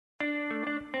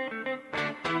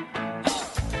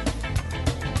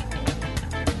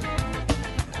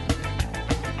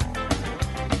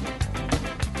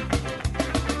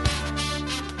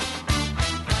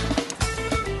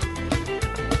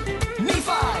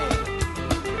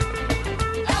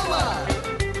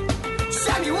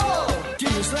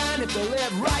to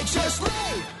live righteously.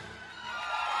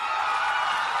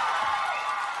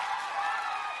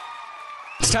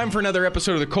 It's time for another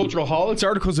episode of the Cultural Hall. It's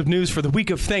articles of news for the week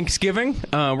of Thanksgiving.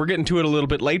 We're getting to it a little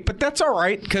bit late, but that's all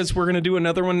right because we're going to do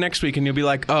another one next week, and you'll be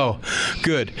like, oh,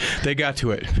 good. They got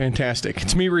to it. Fantastic.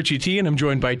 It's me, Richie T, and I'm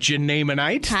joined by Janae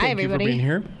Manite. Hi, Thank everybody. you for being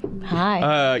here.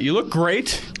 Hi. You look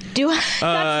great. Do I? That's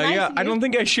nice Yeah, of I you. don't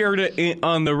think I shared it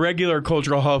on the regular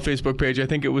Cultural Hall Facebook page. I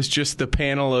think it was just the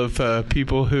panel of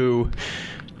people who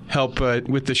help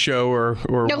with the show or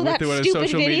with that the stupid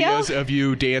social video? medias of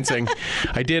you dancing.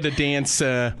 I did a dance.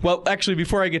 Well, actually,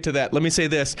 before I get to that, let me say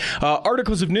this.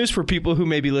 Articles of news for people who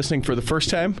may be listening for the first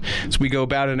time. So we go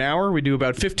about an hour. We do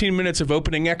about 15 minutes of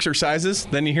opening exercises.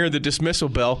 Then you hear the dismissal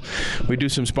bell. We do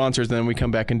some sponsors. Then we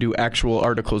come back and do actual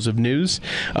articles of news.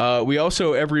 We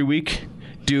also, every week,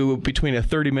 do between a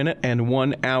 30-minute and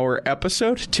 1-hour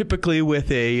episode, typically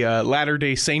with a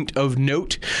Latter-day Saint of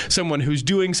note, someone who's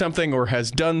doing something or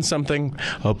has done something,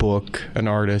 a book, an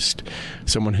artist,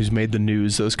 someone who's made the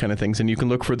news, those kind of things. And you can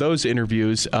look for those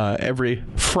interviews every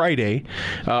Friday,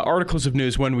 articles of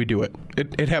news when we do it.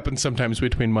 It happens sometimes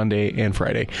between Monday and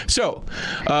Friday. So,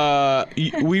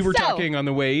 we were talking on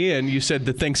the way in. You said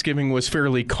that Thanksgiving was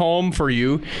fairly calm for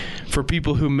you. For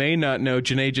people who may not know,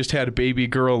 Janae just had a baby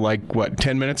girl, like, what,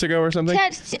 10 minutes ago or something? Yeah,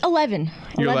 it's 11.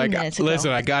 You're 11 like, minutes ago.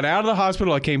 listen, I got out of the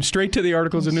hospital. I came straight to the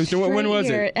articles of news. When was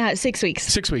it? 6 weeks.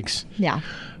 6 weeks. Yeah.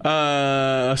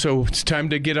 So it's time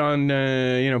to get on,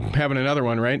 having another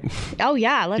one, right? Oh,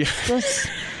 yeah. Let's just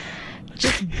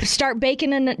start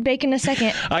baking in a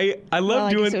second. I love Well,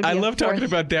 I guess it would be I a love talking fourth.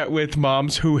 about that with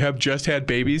moms who have just had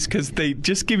babies because they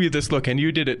just give you this look, and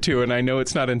you did it too. And I know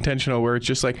it's not intentional, where it's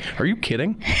just like, are you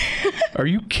kidding? Are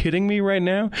you kidding me right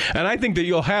now? And I think that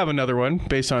you'll have another one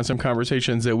based on some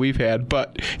conversations that we've had,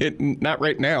 but not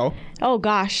right now. Oh,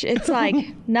 gosh. It's like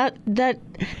none of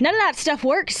that stuff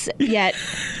works yet.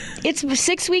 It's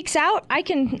 6 weeks out. I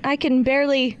can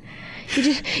barely...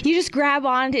 You just grab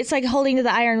on. It's like holding to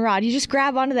the iron rod. You just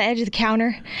grab onto the edge of the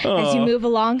counter as you move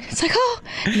along. It's like, oh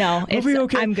no, It'll be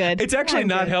okay. I'm good. It's actually I'm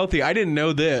not good. healthy. I didn't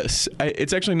know this.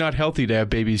 It's actually not healthy to have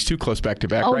babies too close back to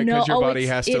back, Oh right? no! Because your body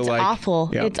has to it's like. awful.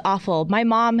 Yeah. It's awful. My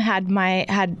mom had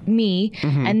me,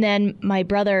 and then my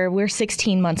brother. We're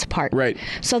 16 months apart. Right.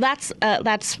 So that's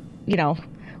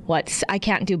what I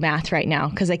can't do math right now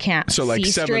because I can't So like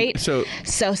see 7. straight.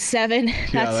 So 7.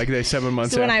 yeah, like they 7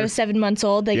 months. So when I after. was 7 months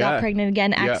old, they Yeah. got pregnant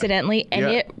again Yeah. accidentally, and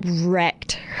Yeah. it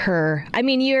wrecked her. I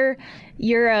mean, you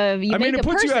it make a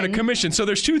puts person. you out of commission. So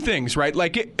there's two things, right?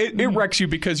 Like it wrecks you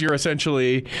because you're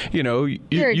essentially,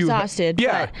 You're exhausted.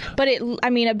 Yeah. But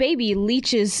a baby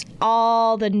leaches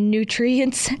all the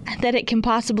nutrients that it can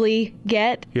possibly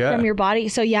get Yeah. from your body.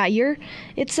 So yeah,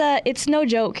 it's no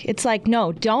joke. It's like,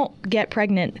 no, don't get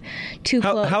pregnant too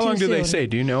close. How long do they say?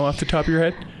 Do you know off the top of your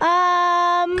head?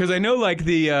 Because I know like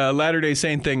the Latter-day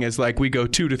Saint thing is like we go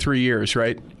 2 to 3 years,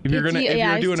 right? If you're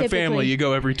it's doing a family, typically you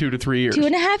go every 2 to 3 years.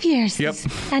 2.5 years. Yep.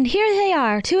 And here they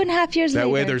are, 2.5 years later.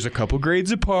 That way there's a couple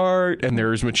grades apart, and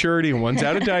there's maturity, and one's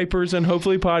out of diapers, and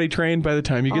hopefully potty trained by the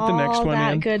time you get the next all one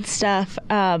that in. good stuff.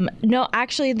 No,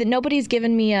 actually, nobody's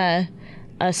given me a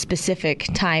specific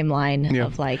timeline Yeah.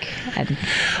 of like. And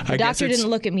I the guess doctor it's- didn't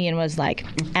look at me and was like,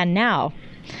 and now.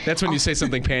 That's when you say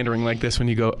something pandering like this, when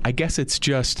you go, I guess it's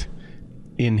just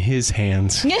in his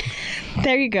hands.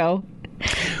 There you go.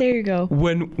 There you go.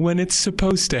 When it's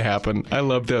supposed to happen. I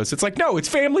love those. It's like, no, it's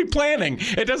family planning.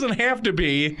 It doesn't have to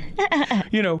be, when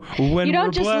You we're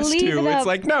don't just blessed leave to. it It's up.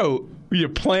 like, no, you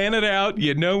plan it out.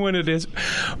 You know when it is.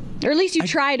 Or at least you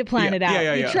try to plan yeah, it out. yeah,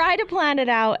 yeah, You yeah. try to plan it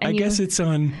out, and I guess it's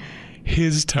on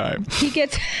his time. he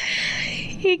gets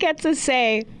a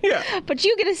say. Yeah. But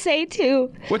you get a say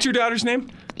too. What's your daughter's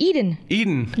name? Eden.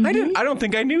 Eden. I don't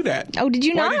think I knew that. Oh, did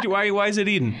you not? Why is it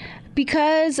Eden?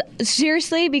 Because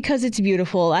it's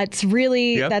beautiful. That's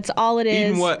really Yep. that's all it is.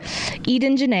 Eden what?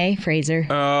 Eden Janae Fraser.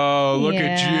 Oh, look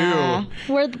Yeah. at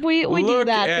you. We Look do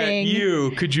that at thing.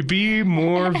 you. Could you be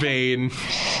more vain?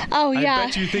 Oh yeah. I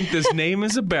bet you think this name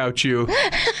is about you.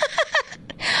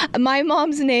 My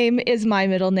mom's name is my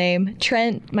middle name.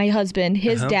 Trent, my husband,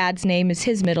 his dad's name is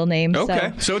his middle name.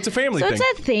 Okay, so it's a family So thing.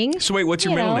 it's a thing. So wait, what's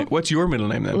your middle name? What's your middle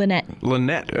name then? Lynette.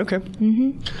 Lynette. Okay.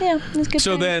 Yeah, that's good.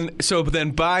 So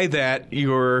then by that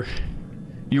your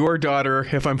daughter,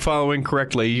 if I'm following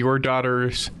correctly, your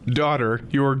daughter's daughter,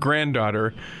 your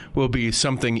granddaughter, will be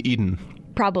something Eden.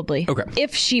 probably. Okay.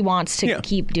 If she wants to Yeah.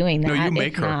 keep doing that. No, you If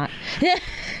make her. not-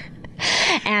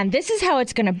 And this is how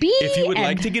it's going to be. If you would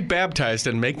like to get baptized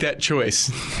and make that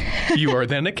choice, you are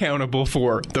then accountable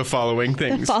for the following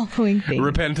things.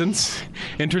 Repentance,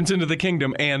 entrance into the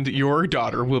kingdom, and your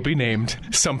daughter will be named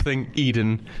something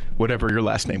Eden, whatever your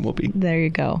last name will be. There you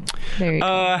go.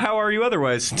 How are you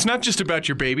otherwise? It's not just about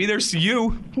your baby. There's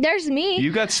you. There's me.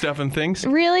 You got stuff and things.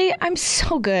 Really? I'm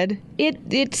so good.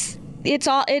 It's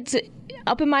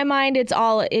up in my mind, it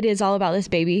is all about this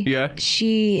baby. Yeah.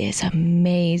 She is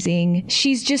amazing.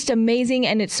 She's just amazing,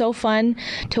 and it's so fun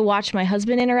to watch my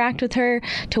husband interact with her,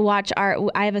 to watch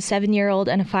I have a 7-year-old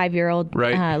and a 5-year-old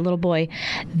little boy.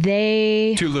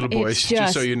 Two little boys,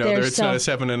 just so you know. It's not a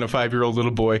 7 and a 5-year-old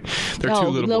little boy. They're two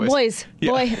little boys.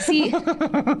 Yeah. Boy, see,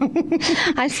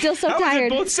 I'm still so tired. How is it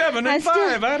both 7 and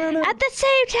 5? I don't know. At the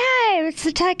same time, it's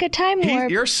the type of time warp.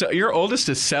 Your oldest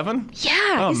is 7? Yeah.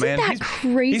 Oh, isn't man. that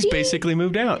crazy? He's basically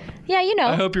moved out. Yeah, you know.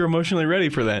 I hope you're emotionally ready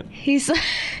for that. He's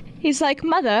like,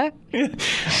 Mother.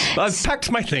 I've packed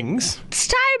my things. It's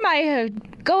time I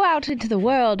go out into the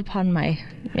world upon my...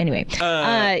 Anyway,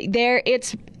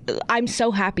 I'm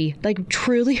so happy. Like,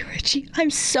 truly, Richie, I'm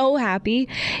so happy.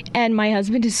 And my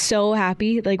husband is so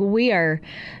happy. Like, we are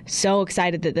so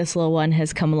excited that this little one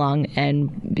has come along,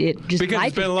 and because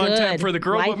it's been a long time for the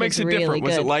girl. What makes it different?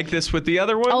 Was it like this with the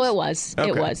other ones? Oh, it was. Okay.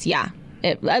 It was, yeah.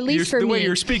 At least for me. The way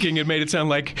you're speaking, it made it sound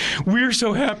like we're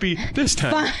so happy this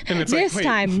time. And it's this like,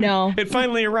 time, no. It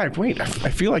finally arrived. Wait, I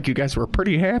feel like you guys were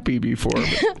pretty happy before.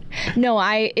 No,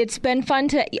 it's been fun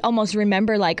to almost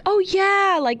remember, like, oh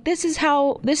yeah, like this is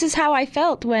how I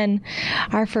felt when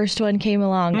our first one came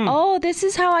along. Oh, this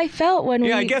is how I felt when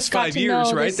I guess 5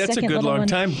 years, right? That's a good long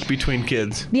time between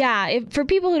kids. Yeah, for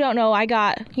people who don't know,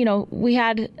 we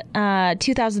had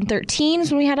 2013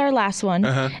 when we had our last one,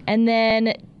 and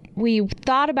then we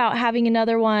thought about having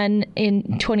another one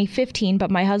in 2015,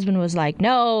 but my husband was like,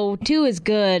 no, 2 is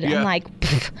good. Yeah. I'm like,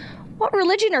 what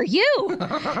religion are you? 2 is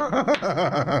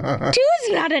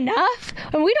not enough.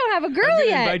 And we don't have a girl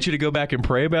yet. I invite you to go back and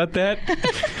pray about that.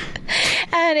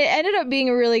 And it ended up being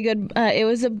a really good. It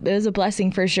was a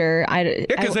blessing for sure.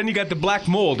 Because then you got the black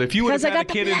mold. If you would have had a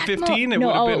kid in 15, it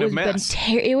would have been a mess.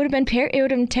 It would have been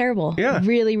terrible. Yeah,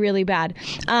 really, really bad.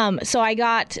 So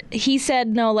he said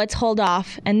no, let's hold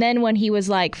off. And then when he was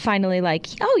finally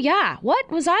oh yeah, what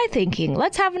was I thinking?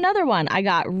 Let's have another one. I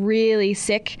got really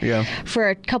sick for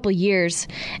a couple years,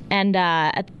 and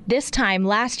at this time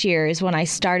last year is when I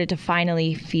started to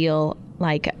finally feel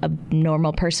like a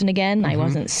normal person again. I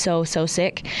wasn't so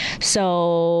sick.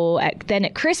 So then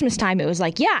at Christmas time, it was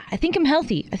like, yeah, I think I'm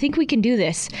healthy. I think we can do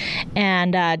this.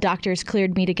 And doctors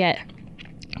cleared me to get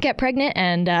pregnant.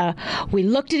 And we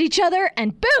looked at each other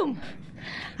and boom,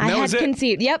 I had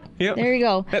conceived. Yep. There you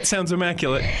go. That sounds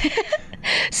immaculate.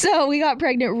 So we got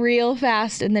pregnant real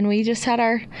fast. And then we just had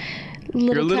our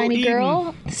little tiny Eden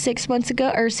girl 6 weeks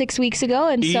ago.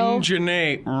 And Eden so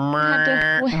Janae.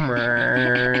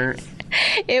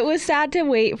 It was sad to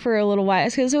wait for a little while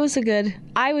because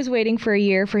I was waiting for a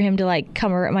year for him to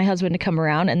my husband to come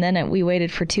around, and then we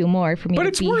waited for 2 more for me to be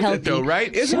healthy. But it's worth it though,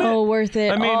 right? Isn't it? So worth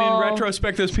it. I mean, in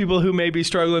retrospect, there's people who may be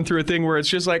struggling through a thing where it's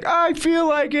just like, I feel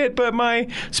like it, but my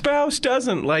spouse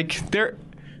doesn't. Like, there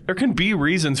can be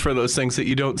reasons for those things that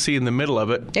you don't see in the middle of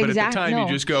it. But at the time, you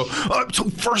just go, I'm so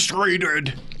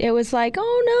frustrated. It was like,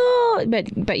 oh no.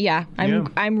 But yeah,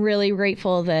 I'm really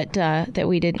grateful that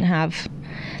we didn't have.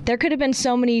 There could have been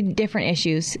so many different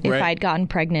issues if I'd gotten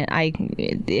pregnant.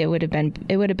 It would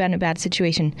have been a bad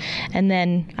situation. And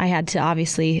then I had to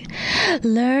obviously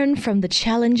learn from the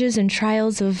challenges and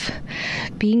trials of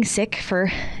being sick for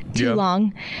too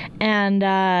long. And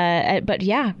but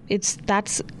yeah,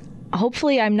 that's.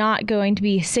 Hopefully, I'm not going to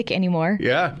be sick anymore.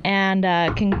 Yeah. And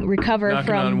can recover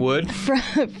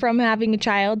from having a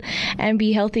child and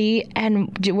be healthy.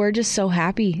 And we're just so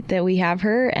happy that we have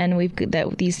her and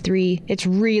these 3. It's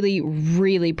really,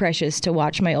 really precious to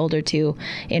watch my older 2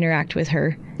 interact with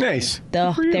her. Nice.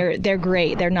 They're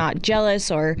great. They're not jealous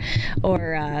or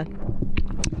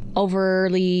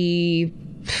overly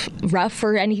rough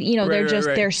or anything,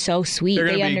 they're so sweet. They're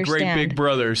they understand. Be great big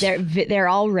brothers. They're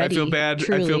all ready. I feel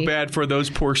bad for those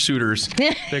poor suitors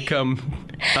that come.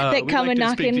 That come and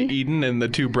knock in. To Eden and the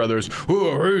 2 brothers. Who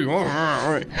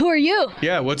are you?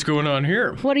 Yeah, what's going on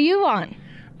here? What do you want?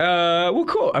 Well,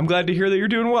 cool. I'm glad to hear that you're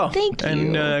doing well. Thank you.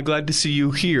 And glad to see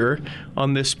you here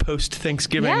on this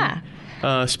post-Thanksgiving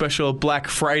special Black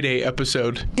Friday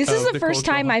episode. This is of the first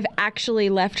Cultural time Hall. I've actually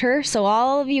left her, so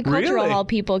all of you Cultural Really? Hall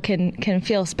people can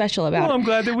feel special about Well, it. I'm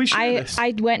glad that we share this.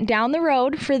 I went down the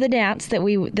road for the dance that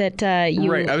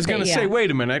you. Right, I was going to say,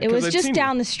 wait a minute. It 'cause was I'd just seen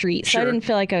down you the street, so Sure. I didn't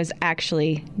feel like I was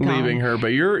actually gone. leaving her, but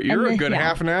you're a then- good yeah.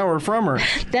 half an hour from her.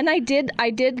 Then I did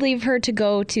leave her to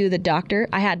go to the doctor.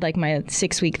 I had like my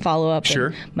 6-week follow-up. Sure.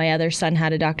 And my other son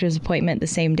had a doctor's appointment the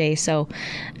same day, so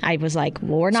I was like,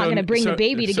 well, we're not going to bring the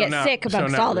baby to get sick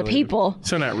amongst all the people.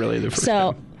 So not really the first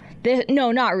So, time.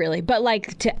 no, not really, but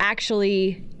like to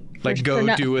actually Like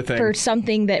go do a thing. for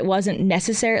something that wasn't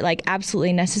necessary, like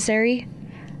absolutely necessary.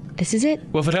 This is it.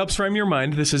 Well, if it helps frame your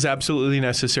mind, this is absolutely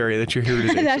necessary that you're here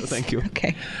today, so thank you.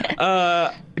 Okay.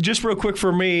 Just real quick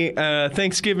for me,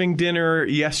 Thanksgiving dinner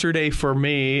yesterday for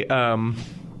me,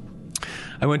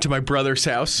 I went to my brother's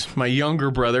house, my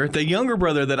younger brother, the younger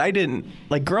brother that I didn't,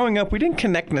 like growing up, we didn't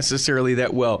connect necessarily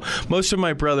that well. Most of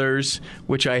my brothers,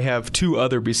 which I have 2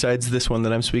 other besides this one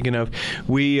that I'm speaking of,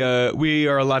 we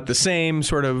are a lot the same,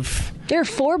 sort of. There are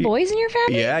 4 boys in your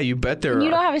family? Yeah, you bet there And are.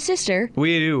 you don't have a sister?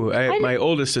 We do. My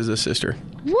oldest is a sister.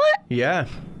 What? Yeah.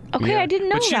 Okay, Yeah. I didn't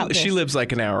know but about this. She lives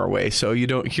like an hour away, so you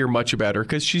don't hear much about her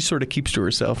because she sort of keeps to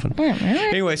herself. And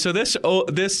anyway, so this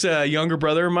younger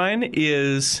brother of mine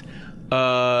is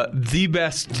the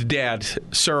best dad.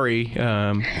 Sorry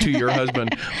to your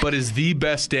husband, but is the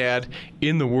best dad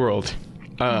in the world.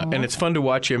 And it's fun to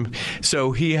watch him.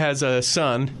 So he has a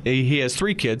son. He has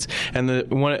 3 kids, and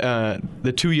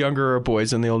the 2 younger are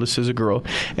boys, and the oldest is a girl.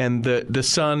 And the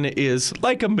son is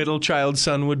like a middle child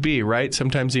son would be, right?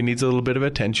 Sometimes he needs a little bit of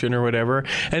attention or whatever,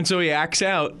 and so he acts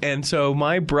out. And so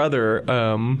my brother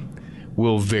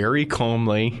will very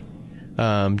calmly.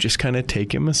 Just kind of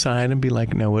take him aside and be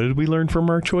like, no, what did we learn from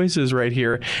our choices right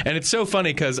here? And it's so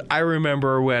funny because I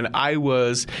remember when I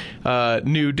was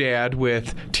new dad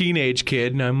with teenage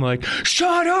kid, and I'm like,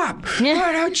 shut up!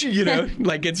 Why don't you? You know,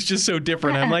 like it's just so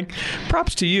different. I'm like,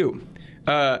 props to you.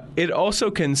 It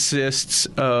also consists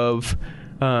of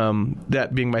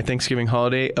that being my Thanksgiving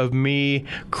holiday, of me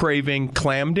craving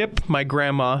clam dip. My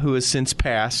grandma, who has since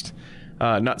passed,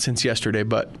 not since yesterday,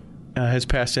 but has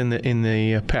passed in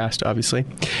the past, obviously.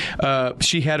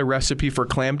 She had a recipe for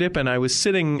clam dip, and I was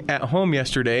sitting at home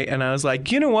yesterday, and I was like,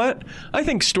 you know what? I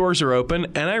think stores are open,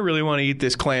 and I really want to eat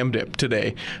this clam dip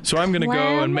today. So I'm going to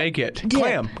go and make it.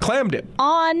 Dip. Clam dip.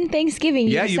 On Thanksgiving,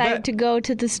 you Yeah, you bet. decided to go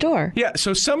to the store. Yeah,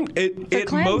 so it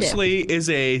clam mostly is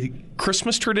a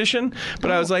Christmas tradition,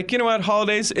 but I was like, you know what?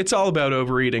 Holidays, it's all about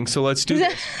overeating, so let's do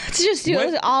this. Let's just do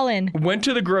it all in. Went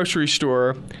to the grocery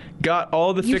store, got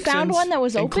all the You fixins. found one that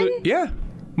was open? Yeah.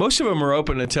 Most of them are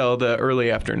open until the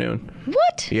early afternoon.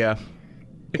 What? Yeah.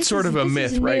 It's This sort is- of a this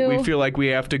myth, is right? We new. feel like we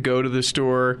have to go to the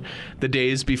store the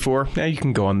days before. Yeah, you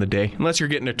can go on the day. Unless you're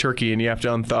getting a turkey and you have to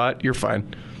unthaw it, you're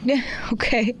fine. Yeah.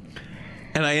 Okay.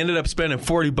 And I ended up spending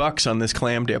 $40 on this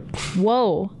clam dip.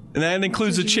 Whoa. And that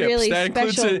includes the This is chips. really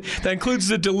That includes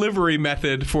the delivery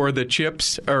method for the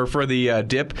chips or for the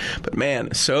dip. But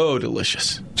man, so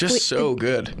delicious, just so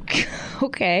good.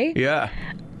 Okay. Yeah.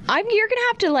 You're gonna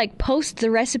have to like post the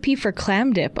recipe for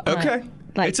clam dip. Okay.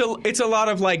 It's a lot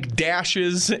of like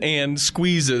dashes and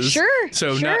squeezes. Sure,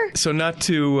 So sure. not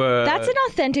to. That's an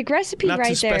authentic recipe Not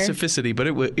right to there. specificity, but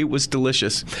it was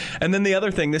delicious. And then the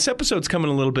other thing, this episode's coming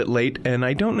a little bit late, and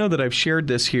I don't know that I've shared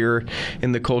this here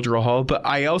in the Cultural Hall, but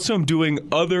I also am doing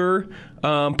other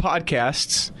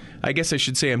podcasts. I guess I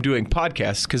should say I'm doing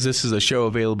podcasts because this is a show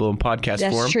available in podcast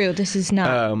That's form. true. This is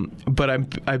not. But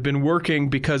I've been working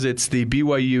because it's the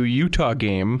BYU Utah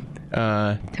game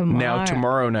now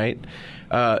tomorrow night.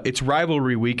 It's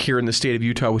rivalry week here in the state of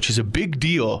Utah, which is a big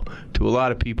deal to a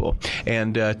lot of people.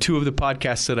 And 2 of the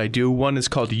podcasts that I do, one is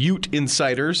called Ute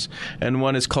Insiders, and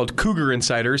one is called Cougar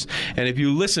Insiders. And if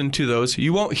you listen to those,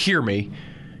 you won't hear me.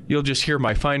 You'll just hear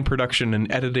my fine production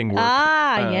and editing work.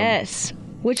 Yes.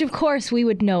 Which of course we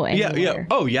would know anywhere. Yeah.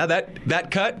 Oh, yeah. That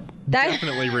cut.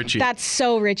 Definitely Richie. That's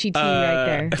so Richie T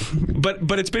right there.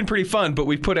 But it's been pretty fun. But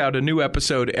we've put out a new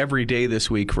episode every day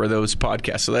this week for those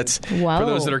podcasts. So that's for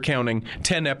those that are counting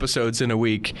 10 episodes in a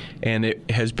week, and it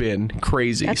has been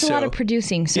crazy. That's a lot of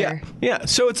producing, sir. Yeah.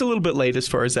 So it's a little bit late as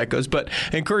far as that goes. But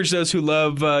I encourage those who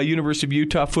love University of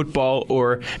Utah football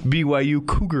or BYU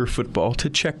Cougar football to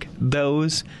check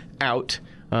those out.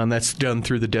 That's done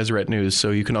through the Deseret News,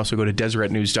 so you can also go to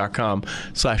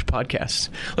DeseretNews.com/podcasts.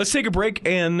 Let's take a break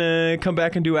and come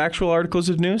back and do actual articles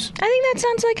of news. I think that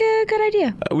sounds like a good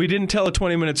idea. We didn't tell a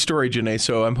 20-minute story, Janae,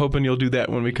 so I'm hoping you'll do that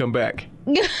when we come back.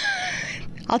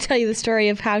 I'll tell you the story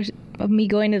of me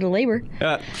going to the labor.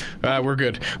 We're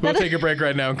good. We'll take a break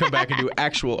right now and come back and do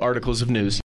actual articles of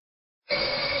news.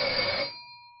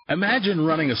 Imagine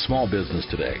running a small business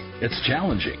today. It's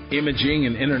challenging. Imaging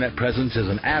and internet presence is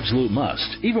an absolute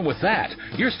must. Even with that,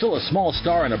 you're still a small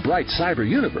star in a bright cyber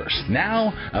universe.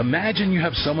 Now, imagine you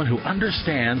have someone who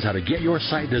understands how to get your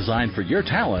site designed for your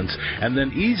talents and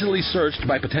then easily searched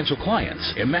by potential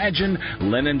clients. Imagine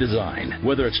Lennon Design.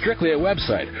 Whether it's strictly a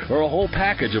website or a whole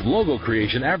package of logo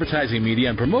creation, advertising media,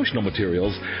 and promotional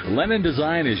materials, Lennon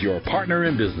Design is your partner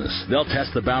in business. They'll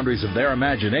test the boundaries of their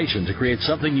imagination to create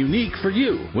something unique for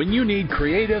you. When you need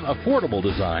creative, affordable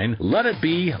design, let it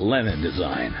be Lennon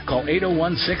Design. Call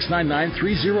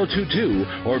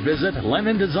 801-699-3022 or visit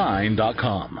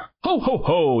LennonDesign.com. Ho, ho,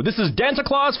 ho! This is Santa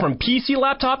Claus from PC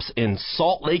Laptops in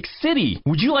Salt Lake City.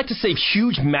 Would you like to save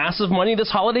huge, massive money this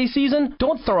holiday season?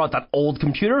 Don't throw out that old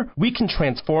computer. We can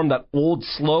transform that old,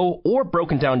 slow, or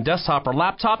broken down desktop or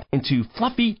laptop into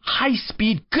fluffy,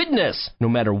 high-speed goodness, no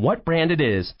matter what brand it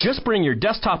is. Just bring your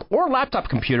desktop or laptop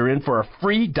computer in for a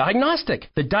free diagnostic.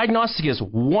 The diagnostic is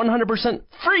 100%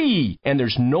 free, and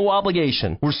there's no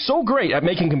obligation. We're so great at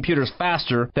making computers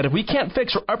faster that if we can't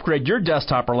fix or upgrade your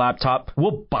desktop or laptop,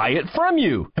 we'll buy it from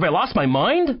you. Have I lost my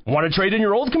mind? Want to trade in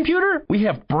your old computer? We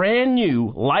have brand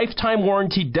new lifetime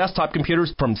warranty desktop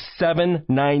computers from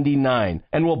 $7.99,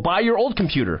 and we'll buy your old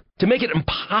computer. To make it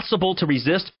impossible to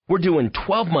resist, we're doing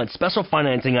 12-month special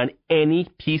financing on any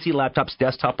PC Laptops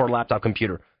desktop or laptop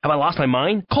computer. Have I lost my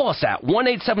mind? Call us at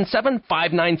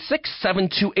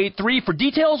 1-877-596-7283 for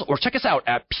details, or check us out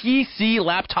at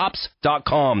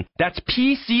PCLaptops.com. That's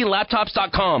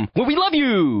PCLaptops.com, where we love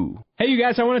you. Hey, you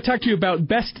guys, I want to talk to you about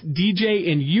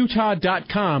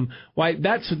BestDJInUtah.com. Why,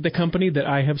 that's the company that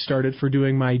I have started for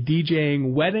doing my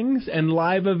DJing weddings and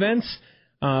live events.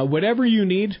 Whatever you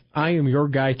need, I am your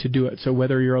guy to do it. So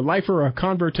whether you're a lifer or a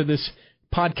convert to this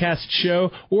podcast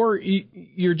show, or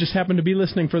you just happen to be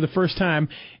listening for the first time,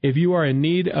 if you are in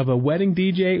need of a wedding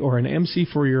DJ or an MC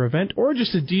for your event, or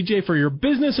just a DJ for your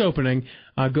business opening,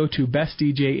 go to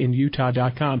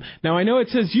BestDJInUtah.com. Now, I know it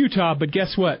says Utah, but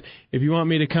guess what? If you want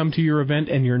me to come to your event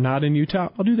and you're not in Utah,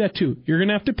 I'll do that too. You're going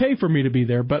to have to pay for me to be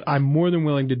there, but I'm more than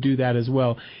willing to do that as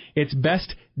well. It's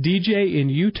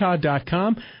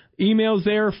BestDJInUtah.com. Emails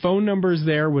there, phone numbers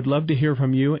there. Would love to hear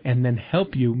from you and then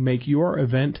help you make your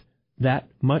event that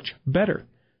much better.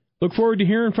 Look forward to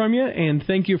hearing from you, and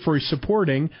thank you for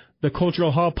supporting the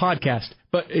Cultural Hall podcast.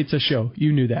 But it's a show.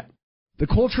 You knew that. The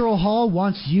Cultural Hall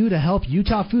wants you to help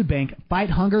Utah Food Bank fight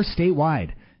hunger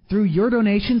statewide. Through your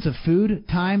donations of food,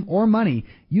 time, or money,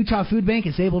 Utah Food Bank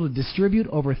is able to distribute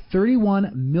over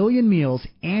 31 million meals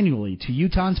annually to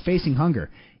Utahns facing hunger.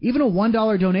 Even a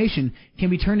 $1 donation can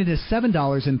be turned into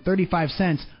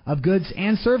 $7.35 of goods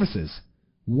and services.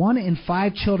 1 in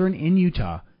 5 children in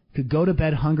Utah could go to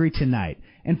bed hungry tonight,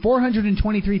 and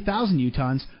 423,000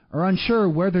 Utahns are unsure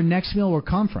where their next meal will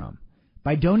come from.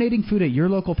 By donating food at your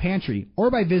local pantry or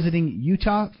by visiting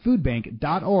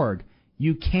utahfoodbank.org,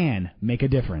 you can make a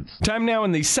difference. Time now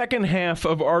in the second half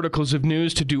of Articles of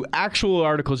News to do actual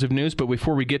Articles of News. But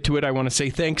before we get to it, I want to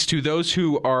say thanks to those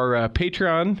who are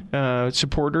Patreon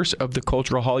supporters of the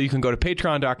Cultural Hall. You can go to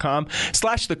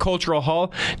patreon.com/the Cultural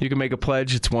Hall. You can make a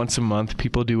pledge. It's once a month.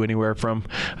 People do anywhere from,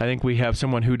 I think we have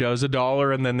someone who does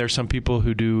 $1, and then there's some people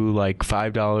who do like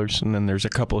 $5, and then there's a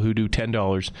couple who do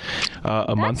 $10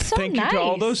 a month. So Thank you to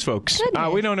all those folks.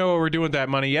 We don't know what we're doing with that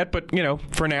money yet, but,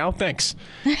 for now, thanks.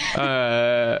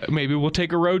 Maybe we'll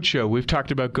take a road show. We've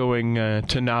talked about going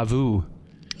to Nauvoo,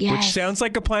 which sounds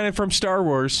like a planet from Star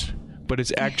Wars, but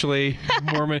it's actually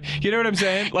Mormon. You know what I'm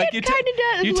saying? Like it kind of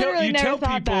does.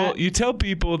 You tell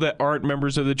people that aren't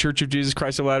members of the Church of Jesus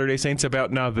Christ of Latter-day Saints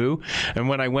about Nauvoo. And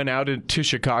when I went out to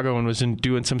Chicago and was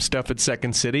doing some stuff at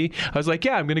Second City, I was like,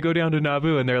 "Yeah, I'm going to go down to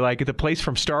Nauvoo." And they're like, "The place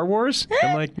from Star Wars?"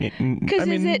 I'm like, "Because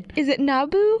is it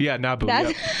Nauvoo?" Yeah, Nauvoo.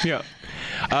 Yeah.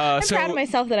 I'm proud of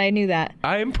myself that I knew that.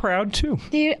 I am proud, too.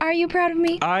 Are you proud of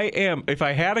me? I am. If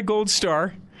I had a gold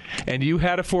star and you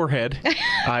had a forehead,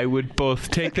 I would both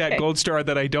take that gold star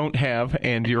that I don't have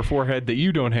and your forehead that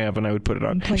you don't have, and I would put it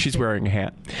on. She's wearing a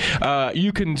hat.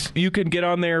 You can get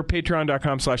on there,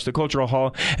 patreon.com/the Cultural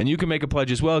Hall, and you can make a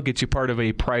pledge as well. It gets you part of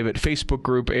a private Facebook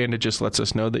group, and it just lets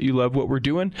us know that you love what we're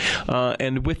doing.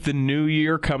 And with the new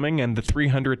year coming and the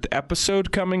 300th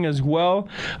episode coming as well,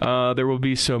 there will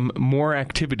be some more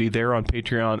activity there on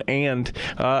Patreon and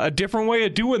a different way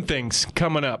of doing things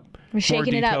coming up. We're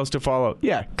shaking More details to follow.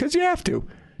 Yeah, because you have to.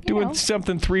 Doing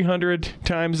something 300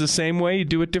 times the same way, you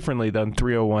do it differently than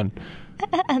 301.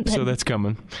 So that's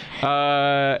coming.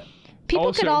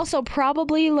 People could also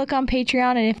probably look on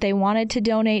Patreon, and if they wanted to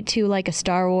donate to like a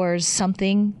Star Wars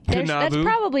something, that's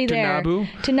probably there. To Naboo?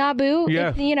 To Naboo. Yeah.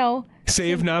 If,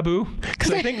 save Naboo?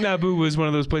 Because I think Naboo was one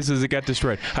of those places that got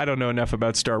destroyed. I don't know enough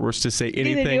about Star Wars to say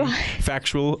anything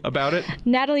factual about it.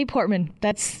 Natalie Portman.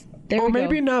 There or we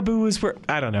maybe go. Naboo is where,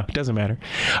 I don't know. It doesn't matter.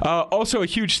 Also, a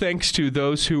huge thanks to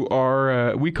those who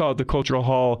are, we call it the Cultural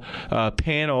Hall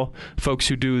panel, folks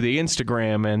who do the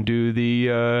Instagram and do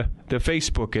the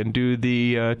Facebook and do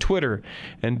the Twitter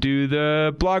and do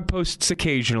the blog posts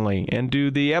occasionally and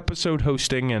do the episode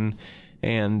hosting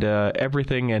and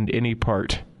everything and any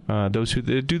part. Those who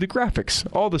do the graphics,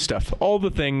 all the stuff, all the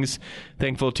things.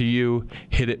 Thankful to you.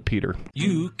 Hit it, Peter.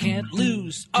 You can't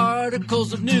lose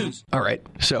articles of news. All right,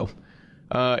 so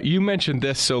you mentioned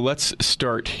this, so let's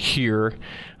start here.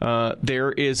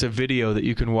 There is a video that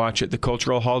you can watch at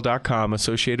theculturalhall.com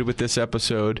associated with this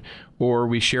episode, or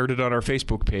we shared it on our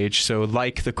Facebook page, so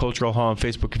like The Cultural Hall on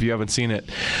Facebook if you haven't seen it.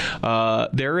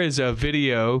 There is a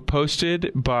video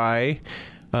posted by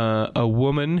a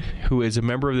woman who is a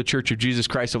member of the Church of Jesus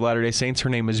Christ of Latter-day Saints. Her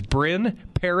name is Bryn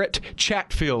Parrott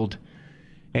Chatfield,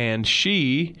 and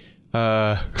she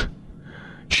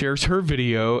shares her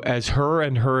video as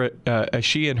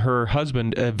she and her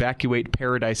husband evacuate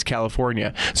Paradise,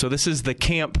 California. So this is the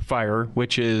campfire,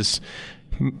 which is,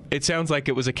 it sounds like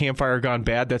it was a campfire gone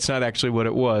bad. That's not actually what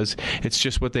it was. It's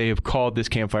just what they have called this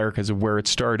campfire because of where it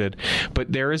started.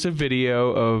 But there is a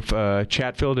video of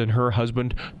Chatfield and her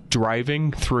husband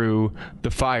driving through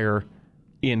the fire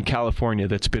in California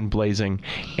that's been blazing,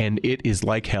 and it is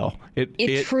like hell.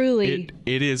 It truly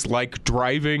is like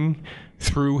driving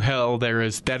through hell.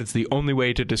 That is the only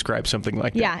way to describe something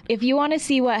like that. Yeah, if you want to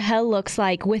see what hell looks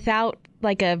like without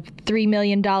like a $3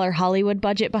 million Hollywood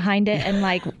budget behind it, and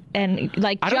I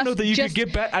don't know that you could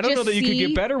get better. I don't know that you could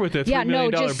get better with a $3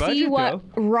 million budget. Just see what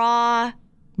raw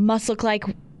must look like.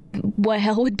 What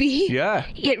hell would be? Yeah.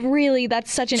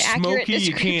 That's such an accurate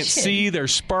description. You can't see.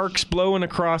 There's sparks blowing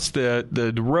across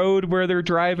the road where they're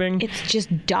driving. It's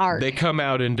just dark. They come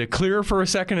out into clear for a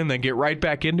second and then get right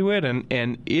back into it,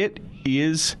 and it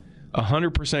is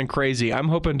 100% crazy. I'm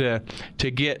hoping to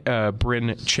get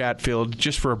Bryn Chatfield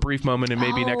just for a brief moment and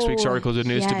maybe next week's Articles of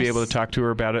News to be able to talk to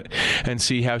her about it and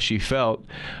see how she felt.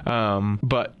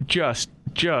 But just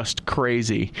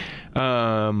crazy.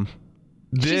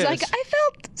 She's like, I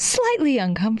felt slightly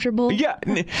uncomfortable. Yeah.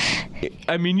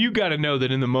 I mean, you got to know that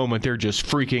in the moment they're just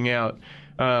freaking out.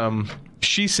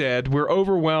 She said, we're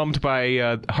overwhelmed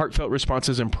by heartfelt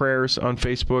responses and prayers on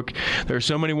Facebook. There are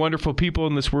so many wonderful people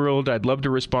in this world. I'd love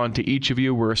to respond to each of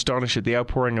you. We're astonished at the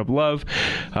outpouring of love.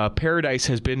 Paradise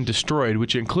has been destroyed,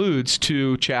 which includes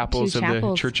two chapels of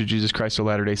the Church of Jesus Christ of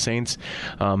Latter-day Saints.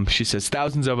 She says,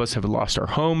 thousands of us have lost our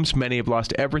homes. Many have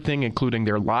lost everything, including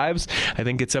their lives. I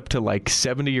think it's up to like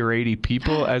 70 or 80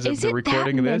 people as of the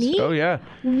recording of this. Oh, yeah.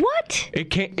 What? It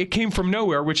came from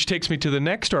nowhere, which takes me to the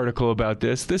next article about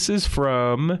this. This is from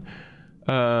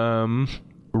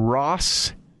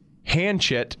Ross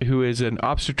Hanchett, who is an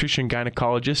obstetrician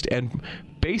gynecologist, and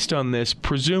based on this,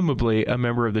 presumably a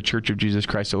member of the Church of Jesus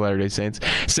Christ of Latter-day Saints,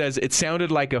 says it sounded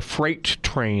like a freight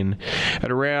train.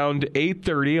 At around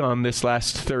 8:30 on this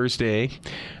last Thursday,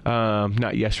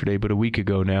 not yesterday, but a week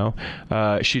ago now,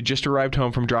 she had just arrived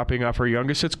home from dropping off her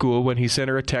youngest at school when he sent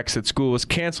her a text that school was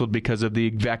canceled because of the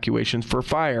evacuations for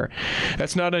fire.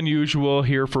 That's not unusual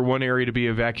here for one area to be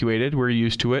evacuated. We're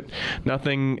used to it.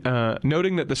 Nothing.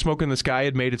 Noting that the smoke in the sky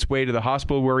had made its way to the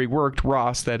hospital where he worked,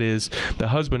 Ross, that is the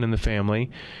husband in the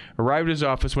family, arrived at his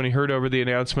office when he heard over the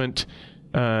announcement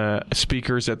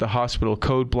speakers at the hospital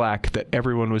code black that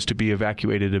everyone was to be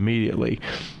evacuated immediately.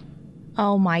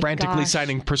 Oh my god! Frantically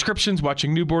signing prescriptions,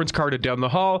 watching newborns carted down the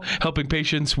hall, helping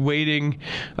patients waiting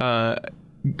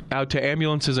out to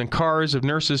ambulances and cars of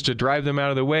nurses to drive them out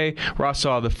of the way. Ross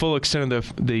saw the full extent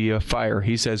of the fire.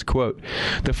 He says, quote,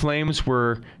 "The flames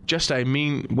were just,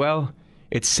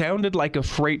 it sounded like a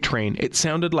freight train. It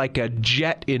sounded like a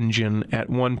jet engine at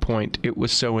one point. It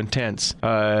was so intense."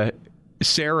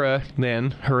 Sarah,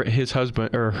 then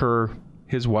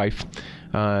his wife,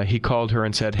 he called her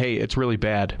and said, "Hey, it's really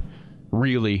bad,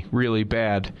 really, really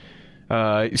bad."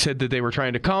 He said that they were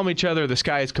trying to calm each other. The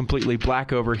sky is completely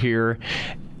black over here.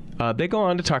 They go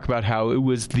on to talk about how it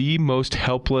was the most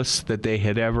helpless that they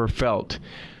had ever felt.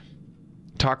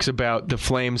 Talks about the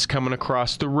flames coming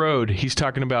across the road. He's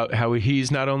talking about how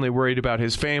he's not only worried about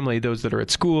his family, those that are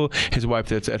at school, his wife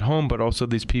that's at home, but also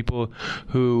these people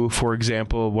who, for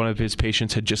example, one of his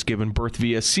patients had just given birth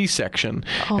via C-section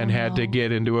had to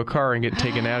get into a car and get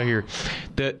taken out of here.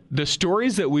 The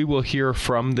stories that we will hear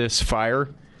from this fire,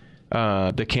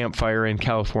 the campfire in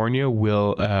California,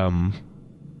 will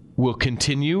will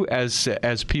continue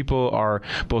as people are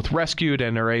both rescued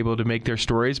and are able to make their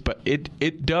stories. But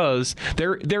it does.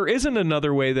 There isn't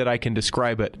another way that I can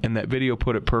describe it, and that video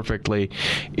put it perfectly.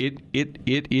 It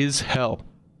is hell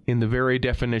in the very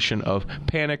definition of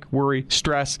panic, worry,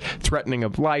 stress, threatening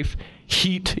of life,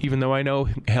 heat. Even though I know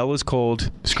hell is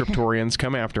cold, scriptorians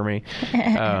come after me.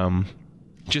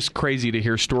 Just crazy to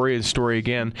hear story and story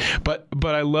again. But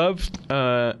I love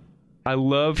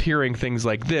hearing things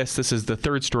like this. This is the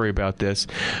third story about this.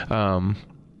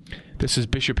 This is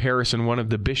Bishop Harrison, one of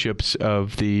the bishops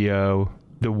of the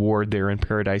ward there in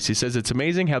Paradise. He says, it's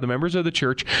amazing how the members of the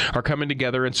church are coming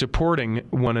together and supporting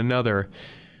one another.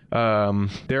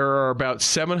 There are about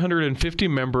 750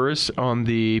 members on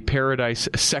the Paradise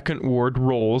Second Ward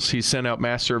rolls. He sent out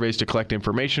mass surveys to collect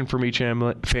information from each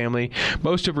family.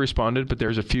 Most have responded, but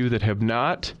there's a few that have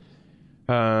not.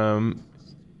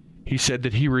 He said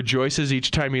that he rejoices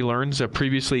each time he learns a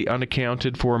previously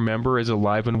unaccounted for member is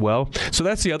alive and well. So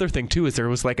that's the other thing, too, is there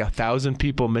was like 1,000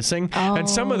 people missing. Oh. And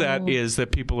some of that is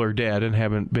that people are dead and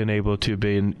haven't been able to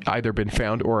be either been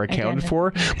found or accounted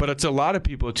for. But it's a lot of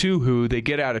people, too, who they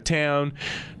get out of town,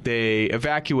 they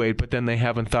evacuate, but then they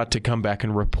haven't thought to come back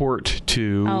and report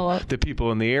to the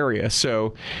people in the area.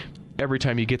 So every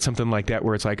time you get something like that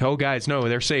where it's like, oh, guys, no,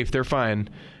 they're safe, they're fine.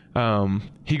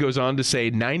 He goes on to say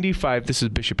this is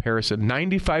Bishop Harrison,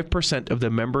 95% of the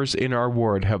members in our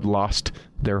ward have lost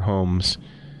their homes.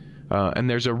 And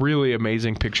there's a really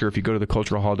amazing picture, if you go to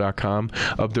theculturalhall.com,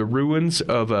 of the ruins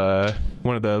of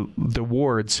one of the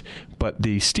wards, but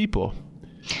the steeple,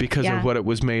 because of what it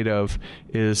was made of,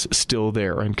 is still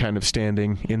there and kind of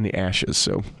standing in the ashes.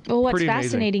 So, well, what's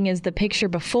fascinating is the picture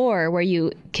before, where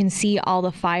you can see all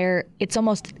the fire. It's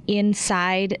almost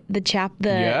inside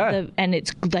the and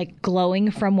it's like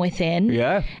glowing from within.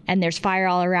 Yeah. And there's fire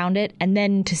all around it. And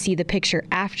then to see the picture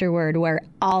afterward, where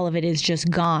all of it is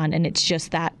just gone, and it's just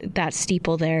that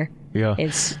steeple there. Yeah.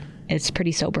 It's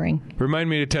pretty sobering. Remind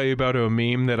me to tell you about a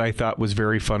meme that I thought was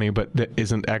very funny, but that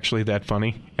isn't actually that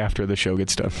funny after the show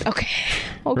gets done. Okay.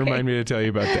 Remind me to tell you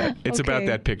about that. It's about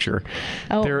that picture.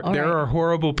 There are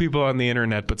horrible people on the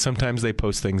internet, but sometimes they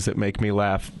post things that make me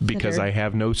laugh because I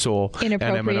have no soul.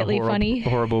 Inappropriately and I'm funny.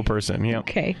 Horrible person. Yeah.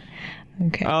 Okay.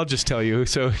 I'll just tell you.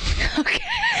 So.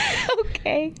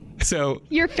 Okay. So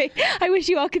your face. I wish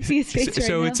you all could see his face right now.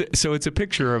 So it's a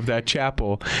picture of that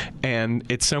chapel, and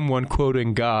it's someone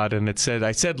quoting God, and it said,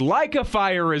 "I said like a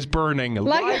fire is burning,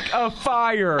 like a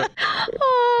fire."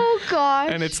 Oh gosh.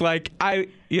 And it's like I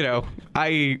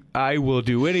will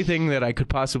do anything that I could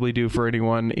possibly do for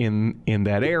anyone in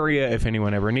that area if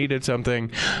anyone ever needed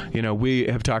something. We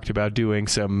have talked about doing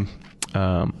some.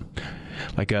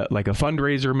 Like a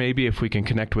fundraiser, maybe, if we can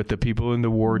connect with the people in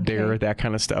the ward there, that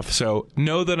kind of stuff. So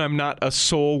know that I'm not a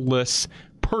soulless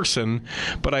person,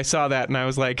 but I saw that and I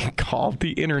was like, call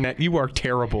the internet. You are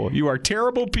terrible. You are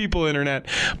terrible people, internet.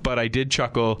 But I did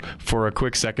chuckle for a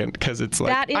quick second because it's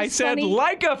like, I said funny.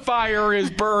 Like a fire is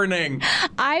burning.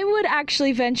 I would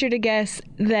actually venture to guess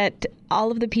that all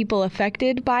of the people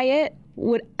affected by it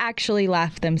would actually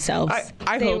laugh themselves.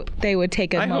 I hope they would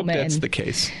take a moment. I hope that's the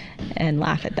case. And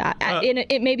laugh at that.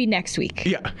 It may be next week.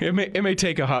 Yeah, it may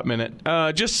take a hot minute.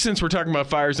 Just since we're talking about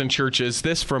fires in churches,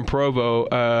 this from Provo,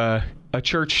 a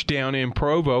church down in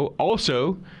Provo,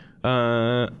 also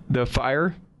the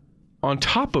fire on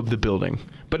top of the building,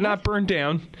 but not burned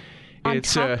down. On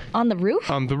the roof?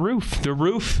 On the roof.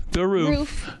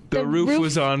 The roof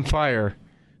was on fire.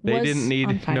 They didn't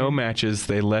need no matches.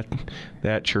 They let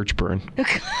that church burn.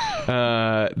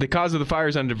 The cause of the fire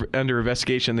is under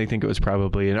investigation. They think it was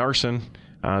probably an arson.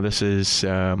 This is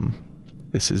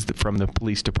from the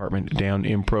police department down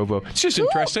in Provo. It's just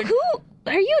interesting.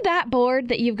 Are you that bored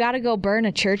that you've got to go burn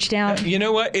a church down? You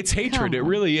know what? It's hatred. It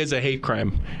really is a hate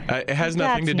crime. It has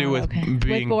nothing to do with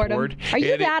being bored. Are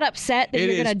you that upset that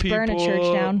you're going to burn a church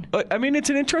down? I mean,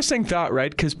 it's an interesting thought, right?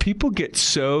 Because people get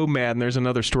so mad, and there's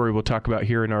another story we'll talk about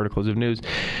here in Articles of News,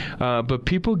 but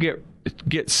people get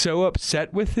so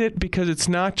upset with it because it's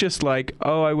not just like,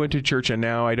 oh, I went to church and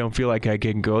now I don't feel like I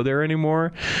can go there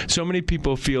anymore. So many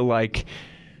people feel like,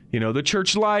 the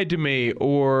church lied to me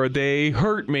or they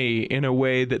hurt me in a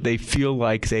way that they feel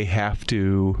like they have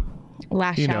to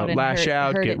lash out,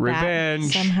 get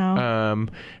revenge. Somehow.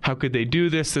 How could they do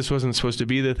this? This wasn't supposed to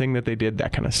be the thing that they did,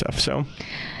 that kind of stuff. So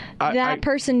that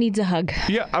person needs a hug.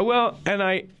 Yeah, well, and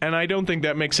I don't think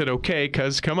that makes it okay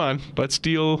because, come on, let's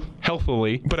deal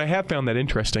healthily. But I have found that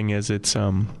interesting as it's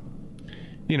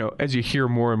as you hear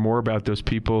more and more about those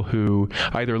people who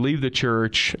either leave the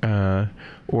church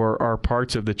or are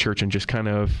parts of the church and just kind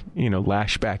of,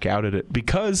 lash back out at it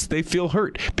because they feel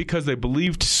hurt, because they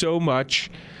believed so much.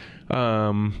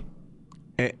 And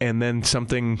and then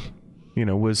something,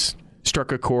 was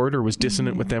struck a chord or was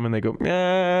dissonant with them, and they go,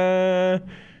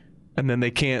 and then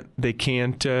they can't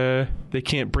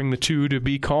bring the two to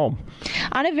be calm.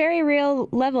 On a very real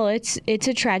level, it's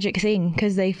a tragic thing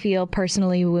because they feel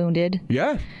personally wounded.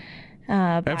 Yeah.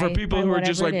 And for people who are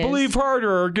just like, believe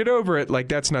harder or get over it, like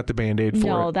that's not the Band-Aid for it.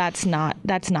 No, that's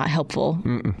not helpful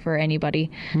for anybody.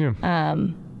 Yeah.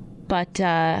 But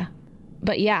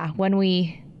yeah,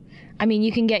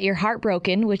 you can get your heart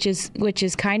broken, which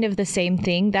is kind of the same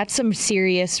thing. That's some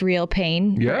serious, real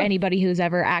pain for anybody who's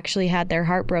ever actually had their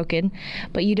heart broken.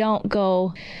 But you don't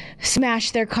go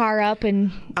smash their car up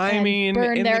and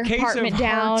burn their apartment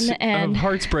down. And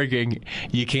hearts breaking,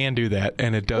 you can do that,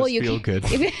 and it does feel good.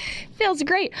 It feels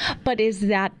great. But is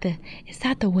that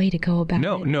the way to go about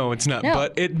it? No, it's not. No.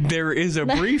 But there is a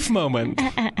brief moment.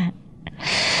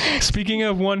 Speaking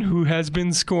of one who has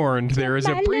been scorned, there is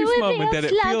a brief moment that it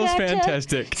feels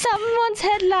fantastic. Someone's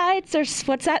headlights, or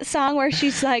what's that song where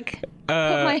she's like,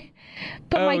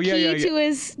 put my key to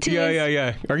his...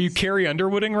 Yeah. Are you Carrie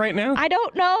Underwooding right now? I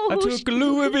don't know. I took a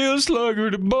Louisville Slugger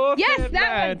to both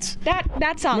headlights. That one.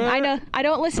 That song. I know. I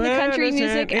don't listen to country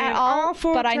music at all,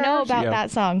 but I know about that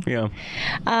song. Yeah.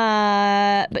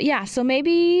 But yeah, so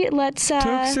maybe let's...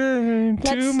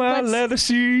 to my leather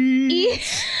seat.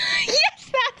 Yes,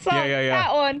 that song. Yeah.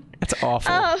 That one. That's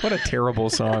awful. What a terrible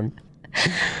song.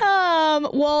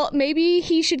 Well, maybe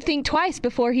he should think twice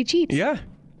before he cheats. Yeah.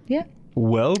 Yeah.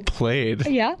 Well played.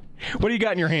 Yeah. What do you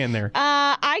got in your hand there?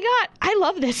 I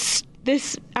love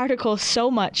this article so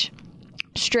much.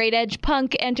 Straight edge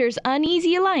punk enters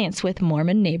uneasy alliance with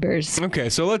Mormon neighbors. Okay,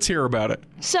 so let's hear about it.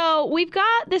 So we've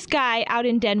got this guy out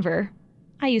in Denver.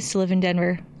 I used to live in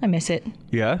Denver. I miss it.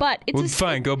 Yeah? But it's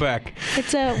fine, go back.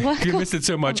 It's a... What? You missed it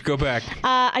so much, go back.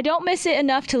 I don't miss it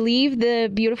enough to leave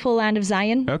the beautiful land of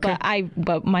Zion. Okay.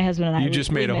 But my husband and I... You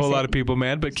just made a whole lot of people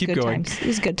mad, but keep going. It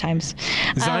was good times.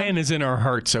 Zion is in our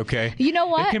hearts, okay? You know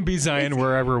what? It can be Zion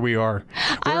wherever we are.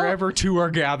 Wherever two are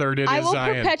gathered, it is Zion. I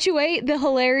will perpetuate the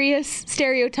hilarious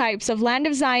stereotypes of Land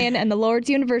of Zion and the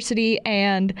Lord's University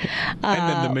and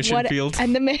then the mission field.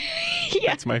 And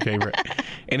That's my favorite.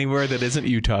 Anywhere that isn't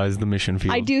Utah is the mission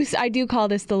field. I do call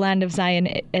this the Land of Zion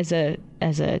as a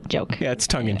joke. Yeah, it's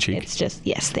tongue in cheek. It's just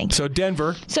thank you. So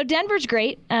Denver. So Denver's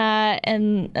great,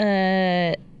 and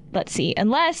let's see.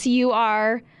 Unless you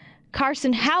are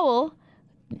Carson Howell,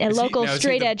 local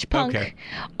straight edge punk,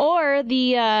 or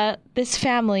the this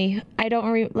family. I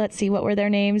don't. Let's see, what were their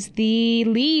names? The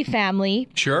Lee family.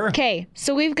 Sure. Okay,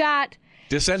 so we've got.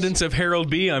 Descendants of Harold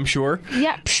B., I'm sure.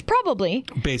 Yeah, probably.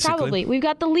 Basically. Probably. We've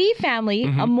got the Lee family,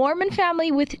 a Mormon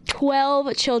family with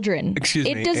 12 children. Excuse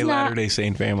me, a Latter-day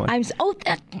Saint family.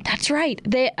 That's right.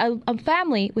 A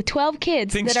family with 12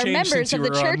 kids that are members of the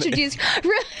Church of Jesus.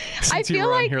 I feel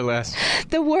like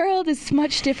the world is a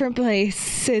much different place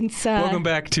since... Welcome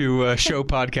back to show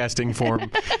podcasting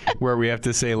form, where we have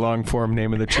to say long form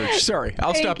name of the church. Sorry,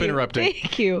 I'll stop interrupting.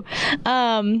 Thank you.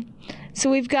 So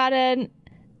we've got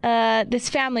this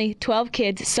family, 12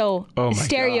 kids, so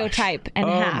stereotype and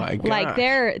half. My gosh.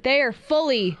 Like they are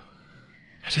fully.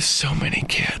 That is so many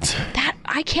kids. That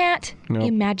I can't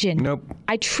imagine. Nope.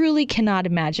 I truly cannot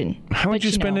imagine. How would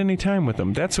you spend any time with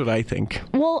them? That's what I think.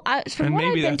 Well, from what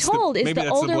I've been told, is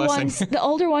the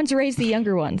older ones raise the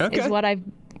younger ones. Okay. Is what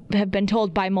have been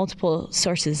told by multiple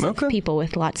sources of people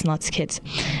with lots and lots of kids.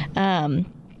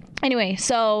 Anyway,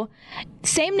 so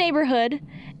same neighborhood,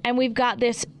 and we've got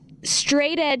this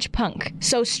straight edge punk.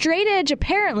 So straight edge,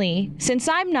 apparently, since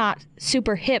I'm not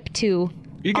super hip to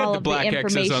you got all the of black the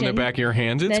information, X's on the back of your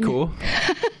hands. It's cool.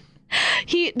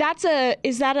 That's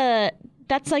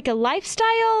like a lifestyle?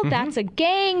 Mm-hmm. That's a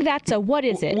gang? That's a, what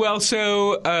is it? Well,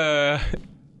 so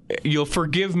you'll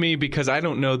forgive me because I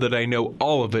don't know that I know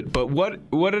all of it, but what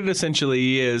it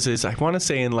essentially is I want to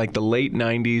say in like the late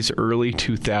 90s, early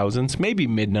 2000s, maybe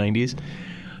mid 90s,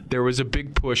 there was a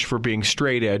big push for being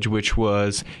straight edge, which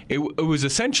was it was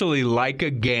essentially like a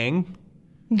gang.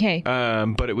 Okay.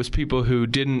 But it was people who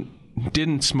didn't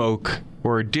smoke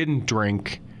or didn't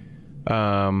drink,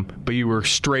 but you were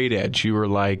straight edge.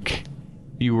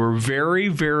 You were very,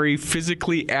 very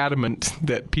physically adamant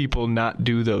that people not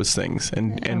do those things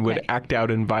and would act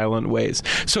out in violent ways.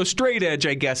 So straight edge,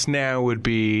 I guess now would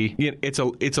be, it's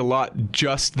a lot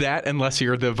just that, unless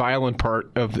you're the violent part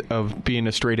of being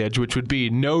a straight edge, which would be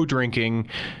no drinking,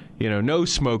 no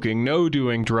smoking, no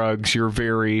doing drugs. You're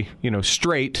very,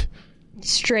 straight.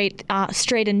 Straight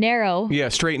and narrow. Yeah,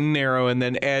 straight and narrow, and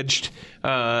then edged.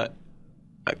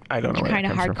 I don't know. Kind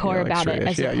of hardcore about it,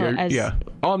 as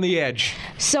on the edge.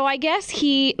 So I guess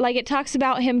it talks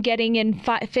about him getting in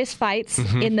fist fights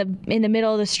in the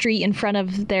middle of the street in front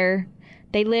of their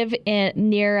They live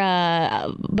near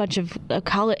a bunch of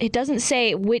college. It doesn't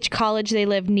say which college they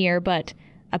live near, but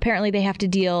apparently they have to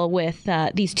deal with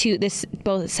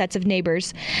both sets of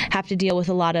neighbors have to deal with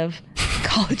a lot of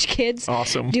college kids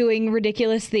doing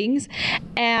ridiculous things.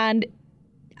 And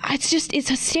it's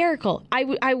hysterical.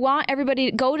 I want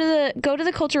everybody to go to the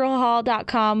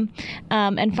culturalhall.com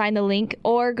and find the link,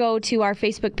 or go to our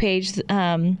Facebook page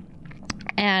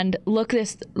and look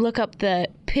up the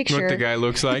picture. What the guy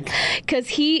looks like. Because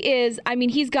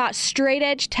he's got straight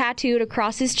edge tattooed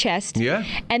across his chest. Yeah.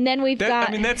 And then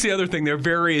that's the other thing. They're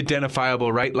very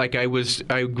identifiable, right? Like I was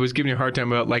giving you a hard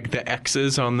time about like the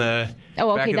X's on the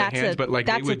back of the hands, but like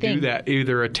they would do that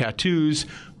either at tattoos,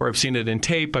 or I've seen it in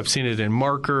tape, I've seen it in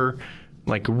marker,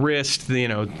 like wrist,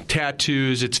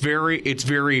 tattoos. It's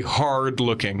very hard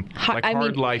looking,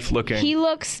 hard life looking. He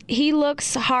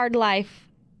looks hard life.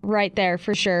 Right there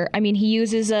for sure. I mean, he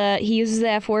uses the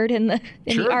F word in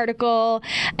the article.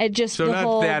 So the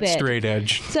whole bit. Straight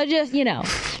edge. So just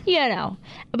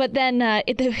But then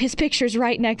his picture's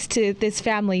right next to this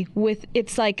family with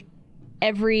it's like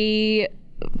every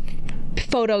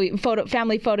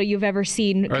family photo you've ever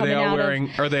seen. Are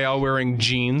they all wearing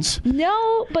jeans?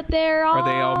 No, but are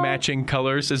they all matching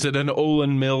colors? Is it an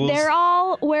Olin Mills? They're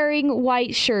all wearing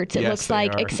white shirts. It looks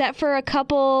like, except for a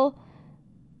couple.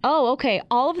 Oh, okay.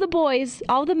 All of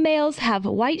the males have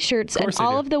white shirts, and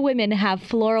all of the women have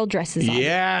floral dresses on.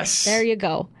 Yes. There you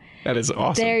go. That is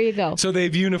awesome. There you go. So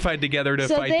they've unified together to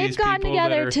fight these people. So they've gotten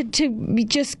together to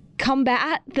just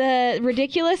combat the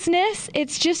ridiculousness.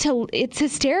 It's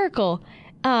hysterical.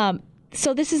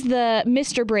 So this is the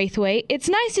Mr. Braithwaite. It's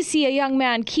nice to see a young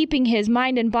man keeping his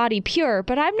mind and body pure,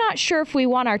 but I'm not sure if we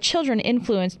want our children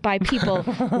influenced by people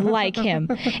like him.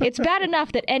 It's bad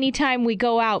enough that anytime we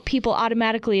go out, people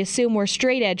automatically assume we're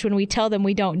straight edge when we tell them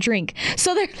we don't drink.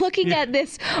 So they're looking at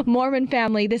this Mormon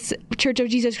family, this Church of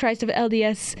Jesus Christ of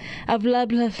LDS, of blah,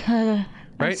 blah, blah.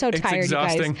 I'm so tired, you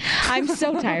guys. I'm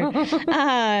so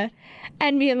tired.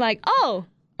 And being like, oh,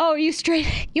 are you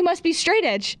straight? You must be straight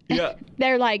edge. Yeah.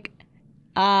 They're like,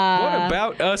 what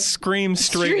about us scream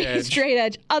straight edge? Straight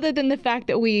edge, other than the fact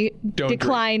that we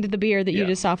declined the beer that you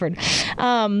just offered.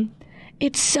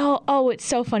 It's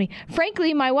so funny.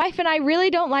 Frankly, my wife and I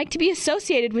really don't like to be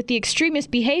associated with the extremist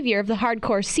behavior of the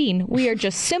hardcore scene. We are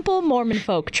just simple Mormon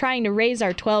folk trying to raise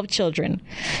our 12 children.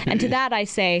 And to that I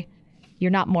say,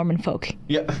 you're not Mormon folk.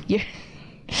 Yeah.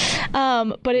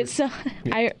 But it's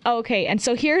okay. And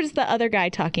so here's the other guy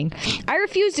talking. I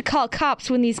refuse to call cops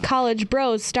when these college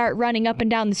bros start running up and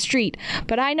down the street,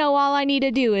 but I know all I need to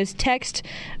do is text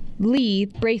Lee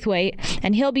Braithwaite,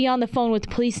 and he'll be on the phone with the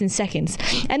police in seconds.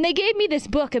 And they gave me this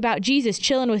book about Jesus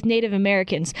chilling with Native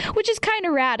Americans, which is kind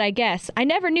of rad, I guess. I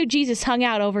never knew Jesus hung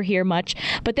out over here much,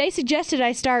 but they suggested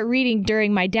I start reading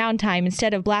during my downtime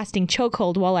instead of blasting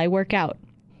Chokehold while I work out.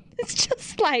 It's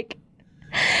just like...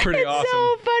 Pretty awesome. It's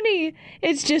so funny.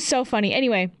 It's just so funny.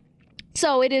 Anyway,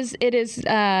 so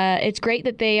it's great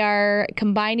that they are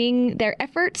combining their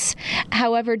efforts,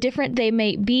 however different they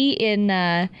may be in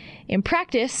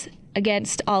practice,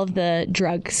 against all of the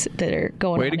drugs that are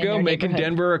going on. Way to go, making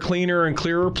Denver a cleaner and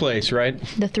clearer place, right?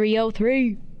 The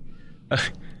 303.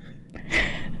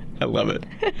 I love it.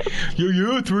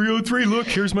 Yo, 303. Look,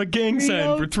 here's my gang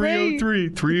sign for 303.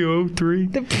 303.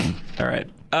 All right.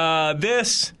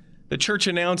 The church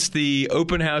announced the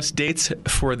open house dates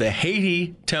for the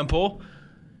Haiti Temple.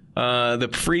 The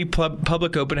free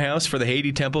public open house for the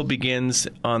Haiti Temple begins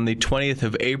on the 20th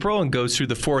of April and goes through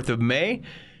the 4th of May.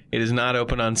 It is not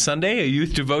open on Sunday. A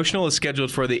youth devotional is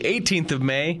scheduled for the 18th of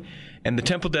May, and the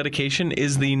temple dedication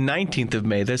is the 19th of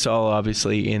May. That's all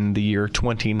obviously in the year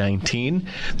 2019.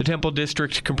 The temple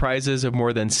district comprises of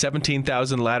more than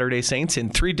 17,000 Latter-day Saints in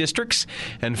 3 districts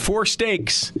and 4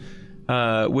 stakes.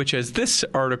 Which, as this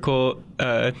article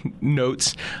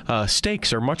notes,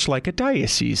 stakes are much like a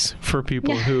diocese for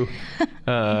people who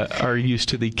are used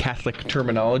to the Catholic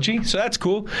terminology. So that's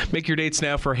cool. Make your dates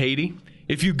now for Haiti.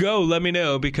 If you go, let me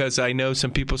know, because I know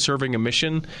some people serving a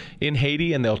mission in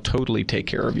Haiti, and they'll totally take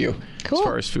care of you as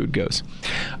far as food goes.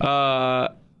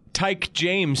 Tyke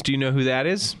James, do you know who that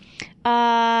is?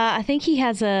 I think he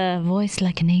has a voice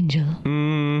like an angel.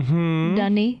 Mm-hmm.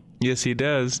 Doesn't he? Yes, he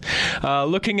does.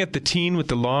 Looking at the teen with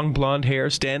the long blonde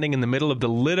hair standing in the middle of the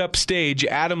lit-up stage,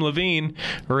 Adam Levine,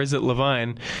 or is it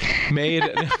Levine, made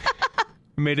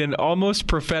an almost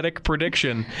prophetic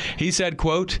prediction. He said,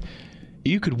 quote,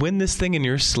 "You could win this thing in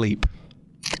your sleep."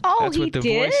 Oh, that's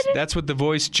what the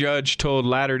voice judge told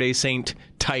Latter-day Saint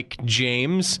Tyke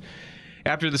James.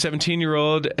 After the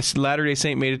 17-year-old Latter-day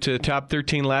Saint made it to the top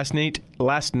 13 last night,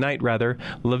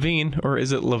 Levine, or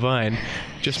is it Levine?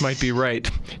 Just might be right.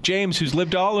 James, who's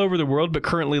lived all over the world but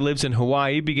currently lives in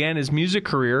Hawaii, began his music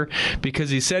career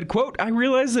because he said, quote, "I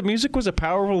realized that music was a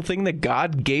powerful thing that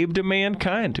God gave to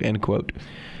mankind," end quote.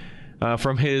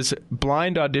 From his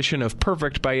blind audition of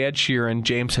Perfect by Ed Sheeran,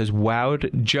 James has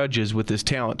wowed judges with his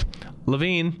talent.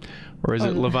 Levine, or is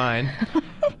it Levine,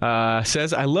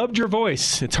 says, "I loved your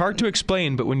voice. It's hard to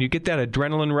explain, but when you get that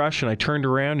adrenaline rush and I turned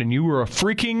around and you were a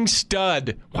freaking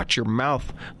stud." Watch your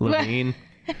mouth, Levine.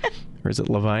 Or is it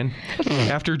Levine?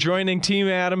 After joining Team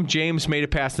Adam, James made it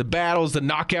past the battles, the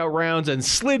knockout rounds, and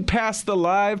slid past the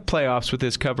live playoffs with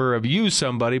his cover of "Use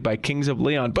Somebody" by Kings of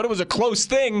Leon. But it was a close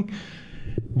thing.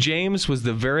 James was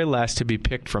the very last to be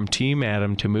picked from Team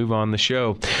Adam to move on the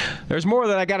show. "There's more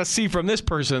that I got to see from this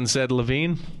person," said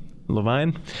Levine.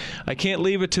 "I can't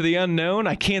leave it to the unknown.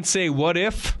 I can't say what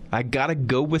if. I got to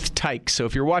go with Tyke." So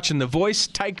if you're watching The Voice,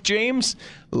 Tyke James,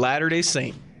 Latter-day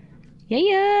Saint.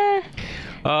 Yeah.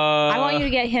 I want you to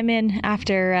get him in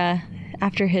after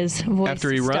his voice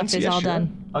stuff is all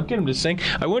done. I'll get him to sing.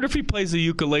 I wonder if he plays the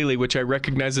ukulele, which I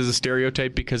recognize as a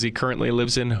stereotype because he currently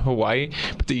lives in Hawaii.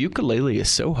 But the ukulele is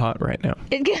so hot right now.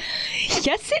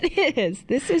 Yes, it is.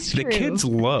 This is true. The kids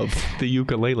love the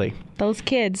ukulele. Those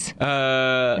kids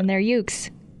and their ukes.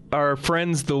 Our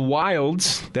friends, the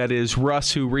Wilds, that is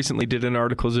Russ, who recently did an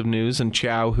Articles of News, and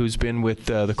Chow, who's been with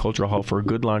the Cultural Hall for a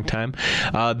good long time,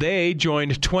 they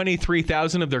joined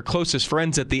 23,000 of their closest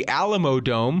friends at the Alamo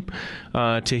Dome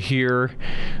to hear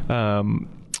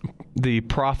the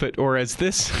prophet, or as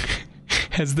this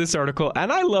article, and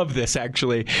I love this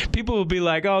actually. People will be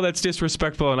like, "Oh, that's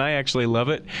disrespectful," and I actually love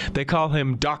it. They call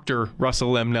him Dr.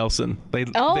 Russell M. Nelson. They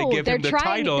give him the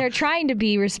title. They're trying to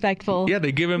be respectful. Yeah,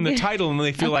 they give him the title, and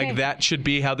they feel like that should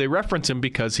be how they reference him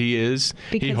because he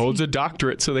holds a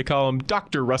doctorate, so they call him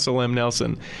Dr. Russell M.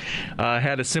 Nelson.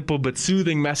 Had a simple but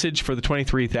soothing message for the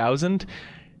 23,000.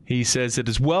 He says, "It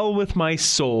is well with my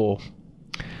soul.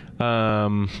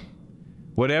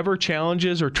 Whatever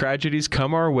challenges or tragedies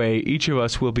come our way, each of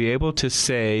us will be able to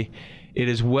say, 'It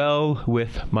is well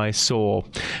with my soul.'"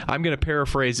 I'm going to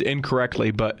paraphrase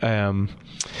incorrectly, but I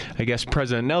guess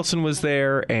President Nelson was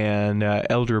there and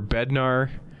Elder Bednar.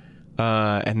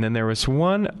 And then there was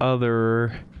one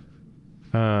other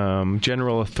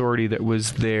general authority that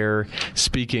was there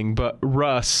speaking. But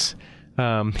Russ...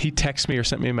 he texted me or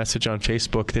sent me a message on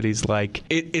Facebook that he's like,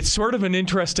 it's sort of an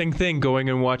interesting thing going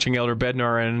and watching Elder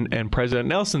Bednar and President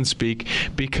Nelson speak,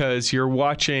 because you're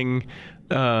watching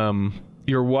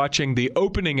the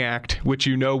opening act, which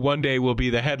you know one day will be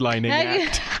the headlining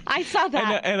act. I saw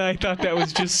that, and I thought that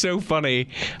was just so funny.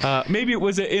 Maybe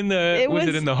was it in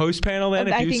the host panel then?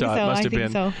 If you saw it, must have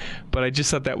been. So. But I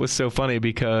just thought that was so funny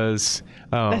because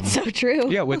that's so true.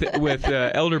 Yeah, with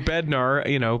Elder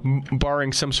Bednar,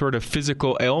 barring some sort of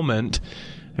physical ailment.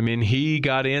 I mean, he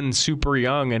got in super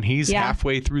young, and he's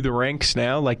halfway through the ranks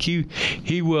now. Like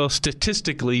he will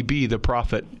statistically be the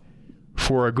prophet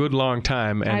for a good long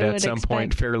time, and at some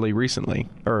point fairly recently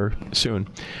or soon.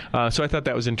 So I thought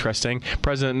that was interesting.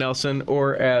 President Nelson,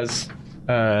 or as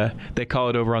they call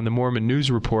it over on the Mormon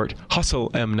News Report,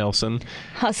 Hustle M. Nelson.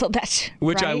 Hustle, that's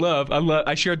which right. I love.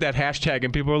 I shared that hashtag,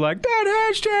 and people were like,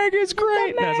 "That hashtag is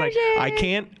great." And I was like,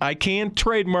 I can't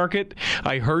trademark it.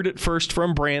 I heard it first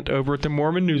from Brant over at the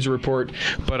Mormon News Report,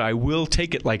 but I will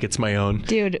take it like it's my own,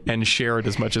 dude, and share it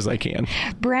as much as I can.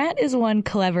 Brant is one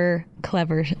clever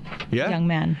young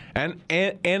man.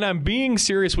 And I'm being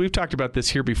serious. We've talked about this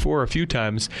here before a few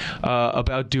times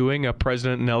about doing a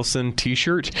President Nelson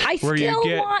T-shirt. I still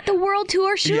want the world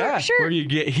tour shirt. Yeah, where you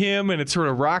get him and it's sort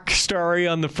of rock starry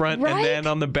on the front, and then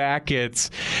on the back it's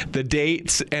the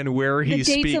dates and where he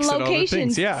speaks and all the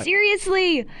things. Yeah,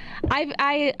 seriously,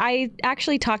 I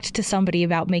actually talked to somebody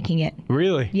about making it.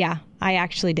 Really? Yeah, I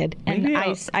actually did, and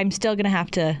I'm still gonna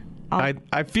have to.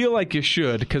 I feel like you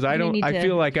should, because I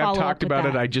feel like I've talked about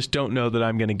it. I just don't know that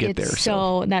I'm going to get there.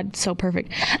 So that's so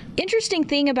perfect. Interesting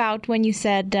thing about when you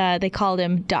said they called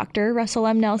him Dr. Russell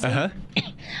M. Nelson.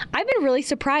 I've been really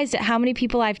surprised at how many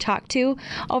people I've talked to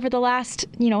over the last,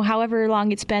 however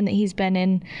long it's been that he's been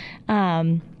in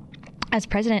as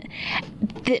president.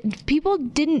 People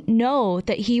didn't know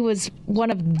that he was one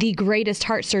of the greatest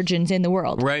heart surgeons in the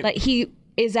world. Right. Like he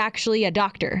is actually a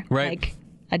doctor. Right. Like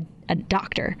a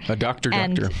doctor. A doctor.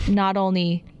 And not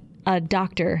only a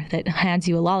doctor that hands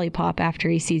you a lollipop after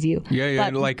he sees you. Yeah,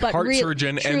 but heart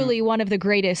surgeon. Truly one of the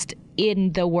greatest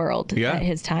in the world at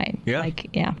his time. Yeah.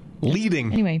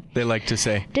 Leading, anyway, they like to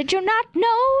say. Did you not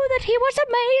know that he was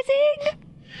amazing?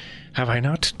 Have I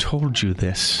not told you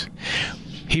this?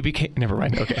 He became... Never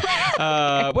mind. Okay.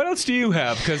 What else do you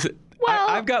have? Because Well-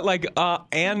 I've got like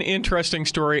an interesting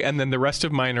story, and then the rest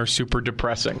of mine are super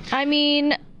depressing. I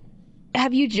mean,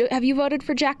 have you voted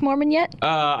for Jack Mormon yet?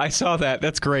 I saw that.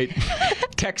 That's great.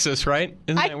 Texas, right?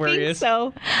 Isn't that where he is?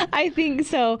 I think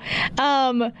so.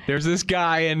 There's this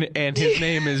guy, and his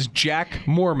name is Jack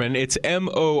Mormon. It's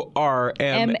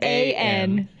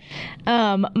Morman.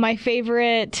 My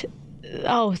favorite.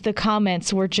 Oh, the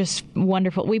comments were just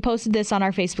wonderful. We posted this on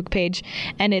our Facebook page,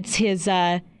 and it's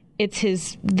the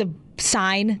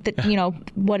sign that,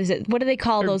 what is it? What do they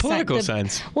call those political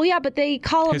signs? Well, yeah, but they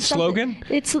call them his slogan.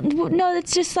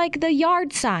 It's just like the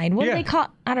yard sign. What do they call?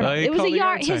 I don't know. It was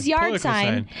was his yard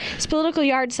sign. His political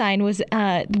yard sign was.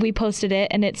 We posted it,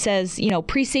 and it says,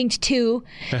 Precinct 2,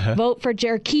 vote for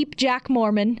keep Jack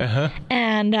Mormon,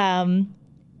 and.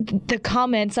 The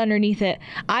comments underneath it,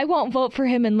 I won't vote for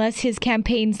him unless his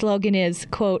campaign slogan is,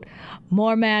 quote,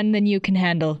 more man than you can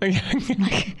handle.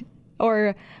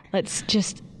 Or let's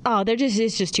just,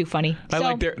 it's just too funny. I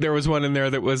like there was one in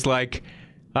there that was like,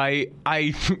 I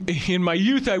in my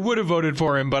youth I would have voted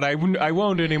for him, but I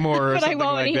won't anymore. Or but I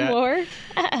won't like anymore.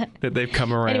 That they've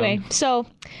come around. Anyway, so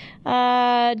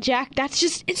Jack, it's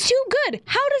too good.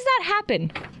 How does that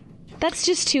happen? That's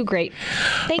just too great.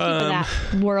 Thank you for that,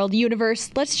 world, universe.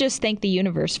 Let's just thank the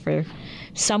universe for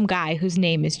some guy whose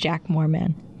name is Jack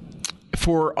Mormon.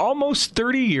 For almost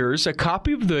 30 years, a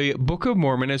copy of the Book of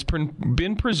Mormon has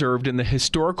been preserved in the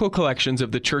historical collections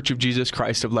of the Church of Jesus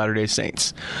Christ of Latter-day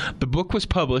Saints. The book was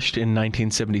published in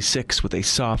 1976 with a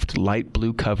soft, light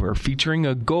blue cover featuring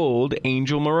a gold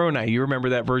angel Moroni. You remember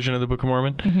that version of the Book of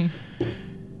Mormon? Mm-hmm.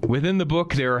 Within the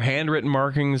book, there are handwritten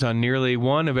markings on nearly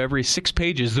 1 of every 6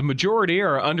 pages. The majority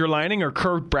are underlining or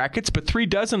curved brackets, but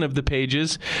 36 of the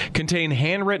pages contain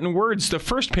handwritten words. The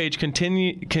first page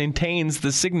contains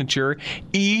the signature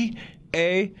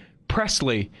E.A.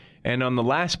 Presley. And on the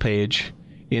last page,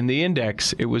 in the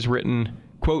index, it was written,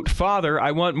 quote, Father, I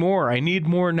want more. I need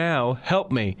more now.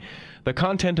 Help me. The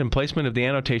content and placement of the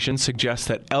annotation suggests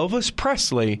that Elvis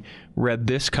Presley read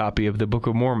this copy of the Book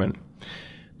of Mormon.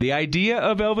 The idea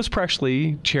of Elvis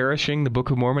Presley cherishing the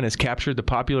Book of Mormon has captured the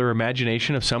popular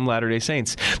imagination of some Latter-day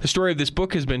Saints. The story of this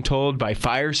book has been told by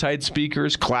fireside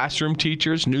speakers, classroom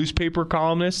teachers, newspaper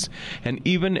columnists, and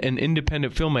even an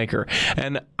independent filmmaker.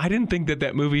 And I didn't think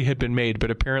that movie had been made, but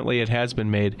apparently it has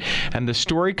been made. And the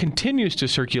story continues to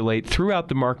circulate throughout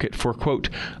the market for, quote,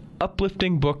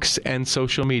 uplifting books and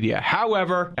social media.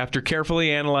 However, after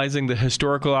carefully analyzing the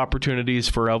historical opportunities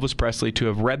for Elvis Presley to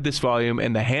have read this volume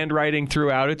and the handwriting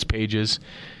throughout its pages,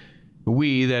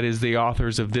 we, that is the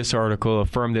authors of this article,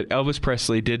 affirm that Elvis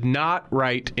Presley did not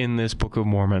write in this Book of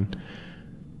Mormon.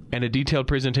 And a detailed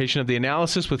presentation of the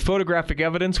analysis with photographic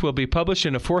evidence will be published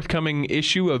in a forthcoming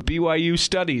issue of BYU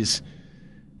Studies.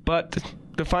 But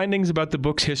the findings about the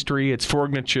book's history, its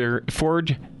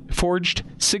forged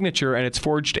signature, and its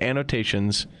forged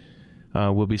annotations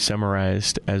will be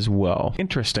summarized as well.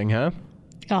 Interesting, huh?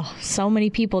 Oh, so many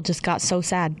people just got so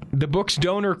sad. The book's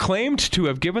donor claimed to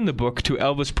have given the book to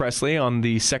Elvis Presley on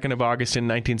the 2nd of August in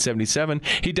 1977.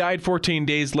 He died 14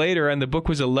 days later, and the book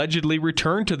was allegedly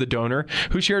returned to the donor,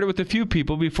 who shared it with a few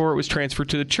people before it was transferred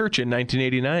to the church in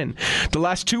 1989. The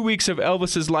last 2 weeks of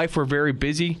Elvis's life were very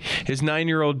busy. His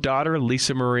 9-year-old daughter,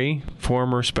 Lisa Marie,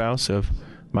 former spouse of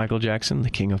Michael Jackson, the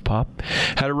king of pop,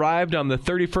 had arrived on the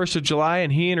 31st of July,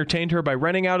 and he entertained her by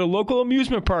renting out a local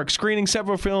amusement park, screening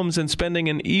several films, and spending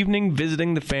an evening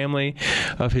visiting the family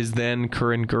of his then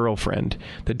current girlfriend.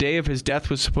 The day of his death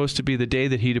was supposed to be the day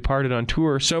that he departed on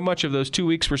tour. So much of those 2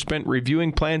 weeks were spent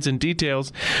reviewing plans and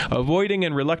details, avoiding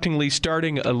and reluctantly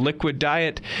starting a liquid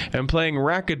diet, and playing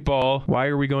racquetball. Why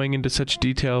are we going into such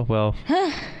detail? Well,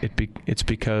 it's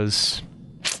because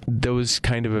those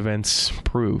kind of events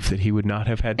prove that he would not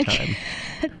have had time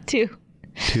to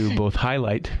both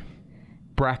highlight,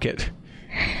 bracket,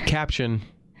 caption,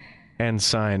 and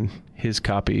sign his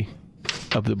copy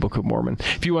of the Book of Mormon.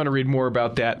 If you want to read more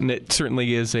about that, and it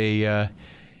certainly is a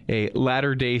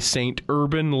Latter-day Saint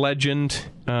urban legend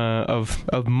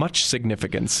of much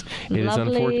significance.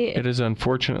 It is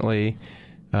unfortunately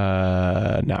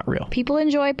not real. People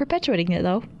enjoy perpetuating it,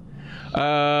 though.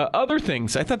 Other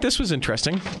things. I thought this was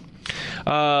interesting.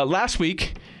 Last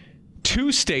week,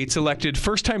 2 states elected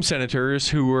first-time senators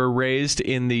who were raised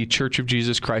in the Church of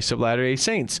Jesus Christ of Latter-day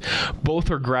Saints.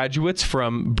 Both are graduates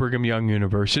from Brigham Young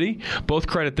University. Both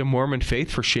credit the Mormon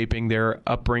faith for shaping their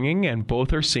upbringing, and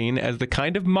both are seen as the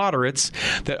kind of moderates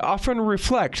that often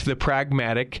reflect the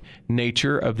pragmatic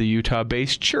nature of the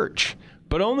Utah-based church.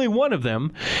 But only one of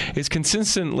them is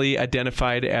consistently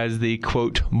identified as the,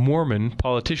 quote, Mormon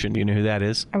politician. Do you know who that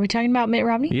is? Are we talking about Mitt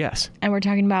Romney? Yes. And we're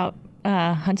talking about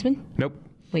Huntsman? Nope.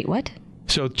 Wait, what?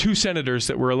 So 2 senators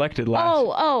that were elected last.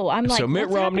 I'm like, so Mitt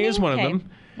what's Romney is one happening? of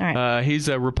them. All right. He's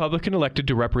a Republican elected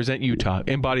to represent Utah.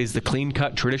 Embodies the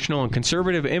clean-cut, traditional, and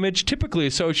conservative image typically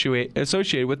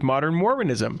associated with modern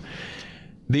Mormonism.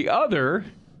 The other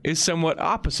is somewhat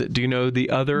opposite. Do you know the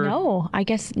other? No, I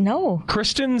guess no.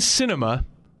 Kristen Sinema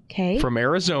Okay. from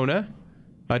Arizona,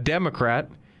 a Democrat,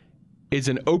 is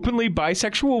an openly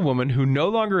bisexual woman who no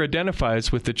longer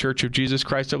identifies with the Church of Jesus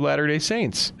Christ of Latter-day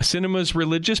Saints. Sinema's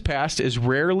religious past is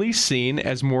rarely seen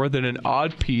as more than an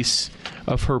odd piece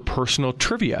of her personal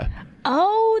trivia.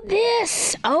 Oh,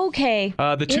 this. Okay.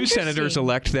 The 2 senators Interesting.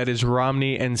 elect, that is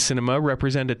Romney and Sinema,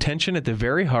 represent a tension at the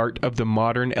very heart of the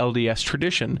modern LDS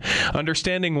tradition.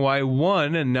 Understanding why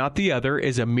one and not the other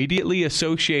is immediately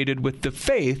associated with the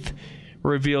faith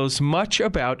reveals much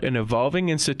about an evolving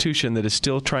institution that is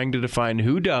still trying to define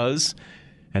who does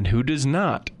and who does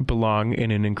not belong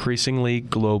in an increasingly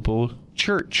global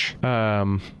church.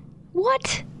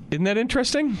 What? Isn't that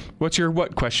interesting? What's your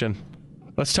what question?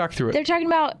 Let's talk through it. They're talking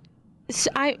about.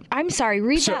 I'm sorry.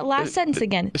 Read that last sentence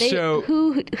again.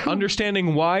 Who?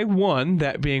 Understanding why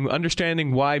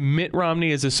understanding why Mitt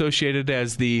Romney is associated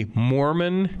as the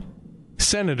Mormon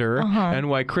senator, and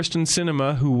why Kristen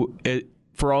Sinema, who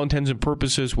for all intents and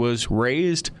purposes was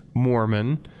raised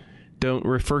Mormon, don't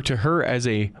refer to her as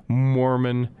a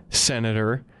Mormon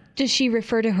senator. Does she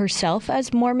refer to herself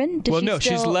as Mormon?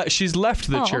 She's left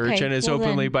the church and is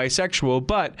openly bisexual,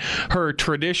 but her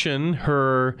tradition,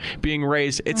 her being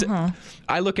raised,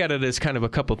 I look at it as kind of a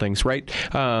couple things, right?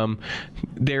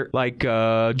 They're like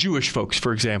Jewish folks,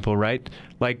 for example, right?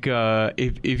 Like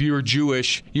if you were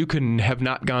Jewish, you can have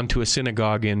not gone to a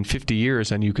synagogue in 50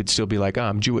 years and you could still be like,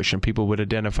 I'm Jewish, and people would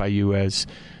identify you as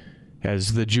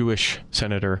the Jewish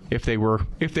senator if they were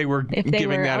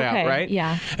giving that out, right?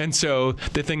 Yeah. And so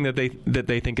the thing that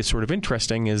they think is sort of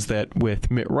interesting is that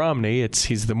with Mitt Romney,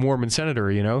 he's the Mormon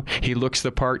senator, you know. He looks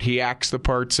the part, he acts the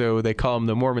part, so they call him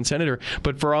the Mormon senator.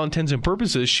 But for all intents and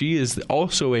purposes, she is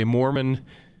also a Mormon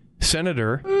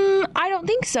senator. I don't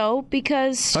think so,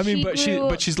 because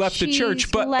she's left the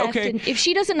church. But okay, and if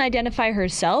she doesn't identify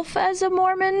herself as a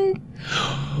Mormon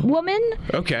woman,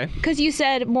 okay, because you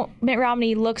said Mitt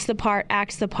Romney looks the part,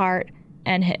 acts the part,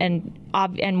 and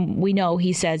we know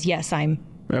he says, yes, I'm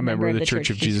a member of the Church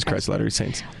of Jesus Christ of Latter-day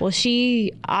Saints. Well,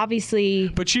 she obviously,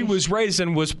 but she was raised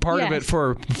and was part of it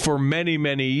for many,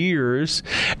 many years.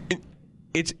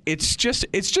 It's just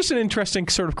an interesting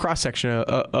sort of cross section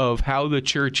of how the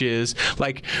church is.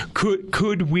 Like,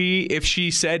 could we, if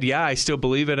she said, yeah, I still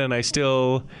believe it and I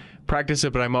still practice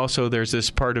it, but I'm also, there's this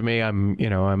part of me, I'm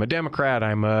a Democrat,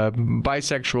 I'm a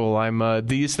bisexual, I'm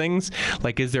these things.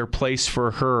 Like, is there place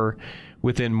for her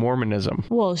within Mormonism?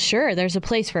 Well, sure, there's a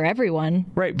place for everyone.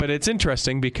 Right, but it's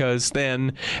interesting because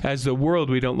then, as the world,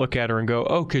 we don't look at her and go,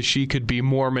 oh, because she could be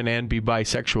Mormon and be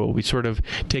bisexual. We sort of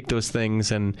take those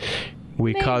things and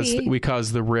we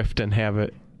cause the rift and have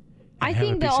it. I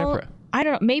think I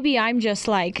don't know. Maybe I'm just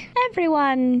like,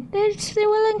 everyone, it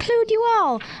will include you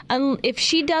all. And if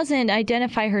she doesn't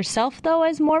identify herself, though,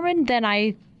 as Mormon, then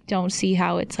I don't see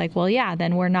how it's like, well, yeah,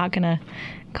 then we're not going to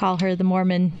call her the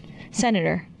Mormon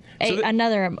senator.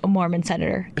 Another Mormon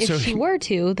senator. If she were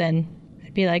to, then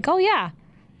I'd be like, oh, yeah.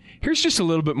 Here's just a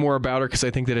little bit more about her because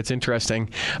I think that it's interesting.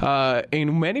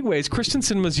 In many ways, Kristen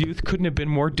Sinema's youth couldn't have been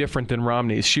more different than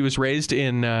Romney's. She was raised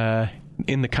in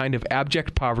the kind of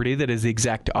abject poverty that is the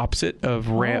exact opposite of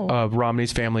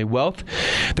Romney's family wealth.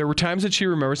 There were times that she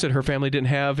remembers that her family didn't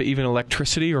have even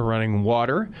electricity or running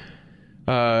water.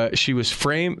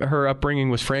 Her upbringing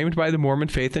was framed by the Mormon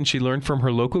faith, and she learned from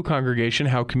her local congregation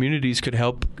how communities could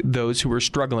help those who were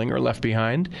struggling or left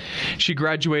behind. She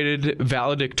graduated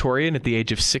valedictorian at the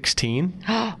age of 16.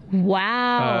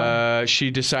 Wow.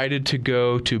 She decided to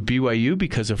go to BYU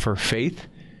because of her faith.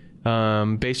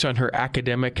 Based on her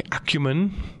academic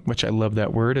acumen, which I love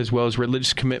that word, as well as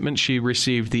religious commitment, she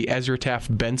received the Ezra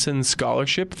Taft Benson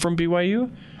Scholarship from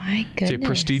BYU. My goodness. It's a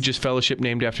prestigious fellowship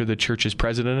named after the church's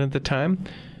president at the time.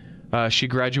 She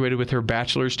graduated with her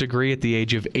bachelor's degree at the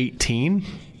age of 18.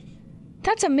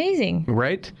 That's amazing.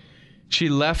 Right? She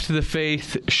left the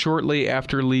faith shortly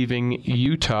after leaving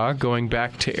Utah, going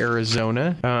back to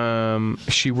Arizona.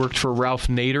 She worked for Ralph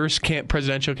Nader's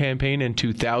presidential campaign in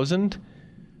 2000.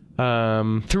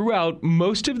 Throughout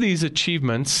most of these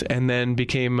achievements, and then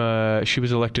she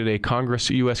was elected a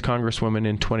U.S. Congresswoman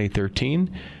in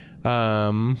 2013.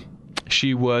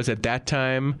 She was, at that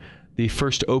time, the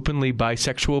first openly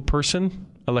bisexual person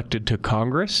elected to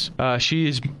Congress. She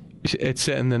is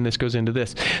and then this goes into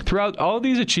this. Throughout all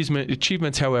these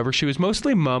achievements, however, she was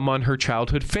mostly mum on her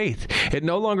childhood faith. It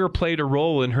no longer played a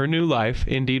role in her new life.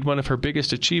 Indeed, one of her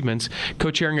biggest achievements,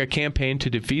 co-chairing a campaign to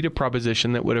defeat a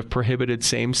proposition that would have prohibited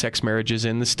same-sex marriages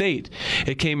in the state.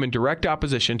 It came in direct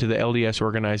opposition to the LDS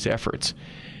organized efforts.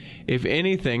 If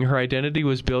anything, her identity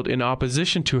was built in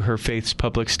opposition to her faith's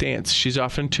public stance. She's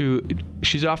often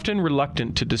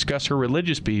reluctant to discuss her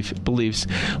religious beliefs,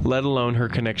 let alone her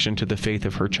connection to the faith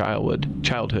of her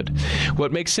childhood.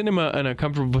 What makes Sinema an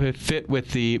uncomfortable fit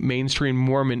with the mainstream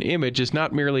Mormon image is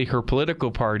not merely her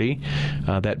political party,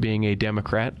 that being a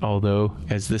Democrat, although,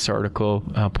 as this article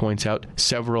points out,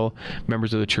 several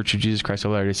members of the Church of Jesus Christ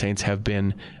of Latter-day Saints have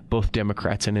been both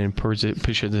Democrats and in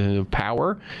positions of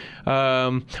power,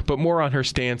 but more on her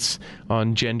stance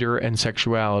on gender and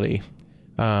sexuality.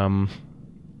 So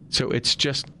it's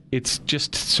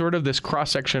just sort of this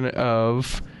cross section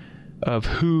of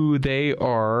who they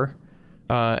are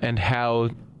and how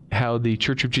the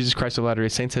Church of Jesus Christ of Latter-day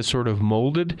Saints has sort of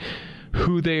molded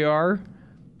who they are,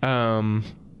 and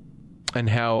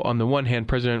how on the one hand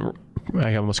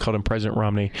I almost called him President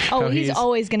Romney. Oh, he's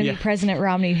always going to be President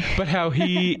Romney. But how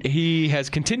he has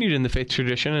continued in the faith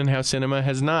tradition and how Sinema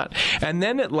has not. And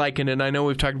then it likened, and I know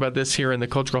we've talked about this here in the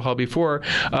Cultural Hall before,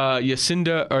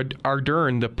 Jacinda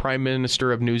Ardern, the Prime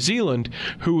Minister of New Zealand,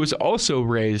 who was also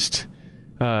raised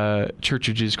Church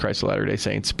of Jesus Christ of Latter-day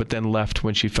Saints, but then left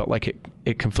when she felt like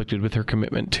it conflicted with her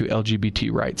commitment to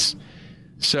LGBT rights.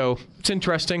 So it's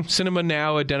interesting. Sinema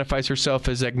now identifies herself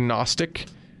as agnostic.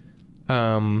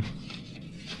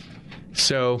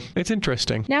 So it's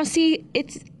interesting. Now, see,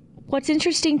 what's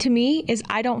interesting to me is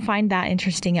I don't find that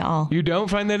interesting at all. You don't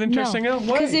find that interesting at all?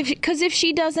 Why? Because if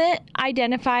she doesn't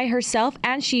identify herself,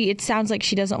 and it sounds like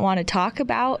she doesn't want to talk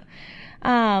about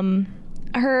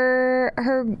her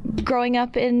growing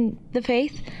up in the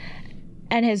faith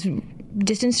and has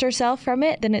distanced herself from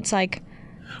it, then it's like,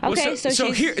 okay,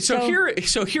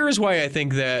 so here's why I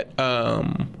think that.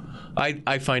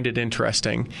 I find it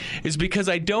interesting is because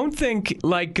I don't think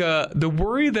the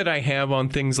worry that I have on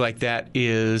things like that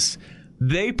is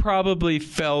they probably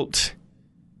felt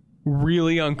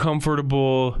really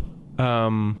uncomfortable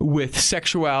with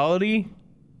sexuality,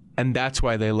 and that's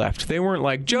why they left. They weren't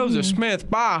like Joseph Smith,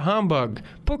 bah humbug,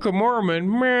 Book of Mormon,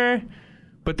 meh.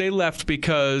 But they left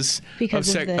because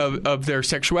of their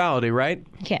sexuality, right?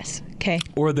 Yes. Okay.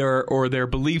 Or their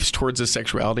beliefs towards the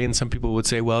sexuality, and some people would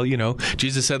say, well,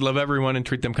 Jesus said love everyone and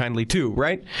treat them kindly too,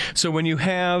 right? So when you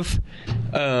have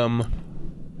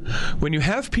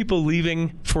people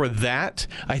leaving for that,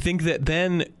 I think that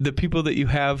then the people that you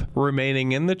have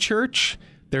remaining in the church,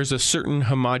 there's a certain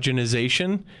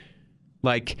homogenization.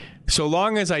 Like, so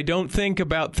long as I don't think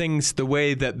about things the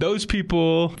way that those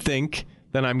people think,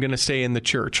 then I'm going to stay in the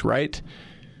church, right?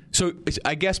 So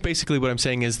I guess basically what I'm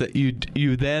saying is that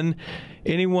you then,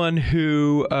 anyone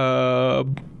who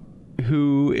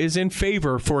is in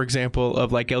favor, for example,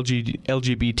 of like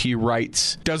LGBT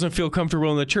rights, doesn't feel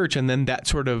comfortable in the church, and then it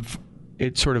sort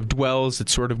of dwells, it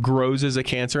sort of grows as a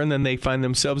cancer, and then they find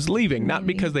themselves leaving, not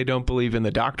because they don't believe in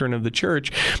the doctrine of the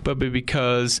church, but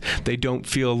because they don't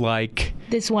feel like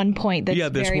this one point that's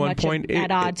very much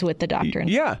at odds with the doctrine.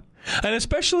 Yeah. And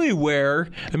especially where,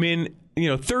 30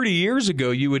 years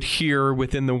ago, you would hear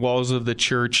within the walls of the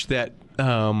church that,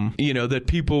 that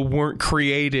people weren't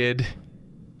created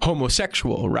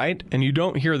homosexual, right? And you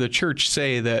don't hear the church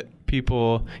say that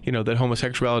people, that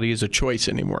homosexuality is a choice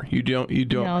anymore. You don't.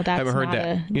 No, that's haven't heard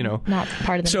that. Not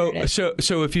part of the narrative.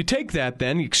 So if you take that,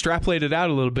 then you extrapolate it out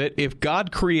a little bit. If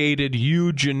God created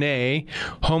you, Janae,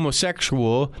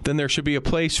 homosexual, then there should be a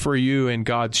place for you in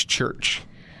God's church.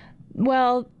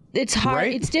 Well, it's hard.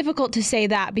 Right? It's difficult to say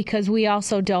that because we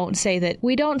also don't say that.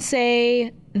 We don't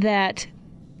say that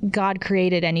God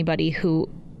created anybody who.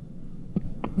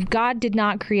 God did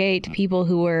not create people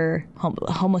who were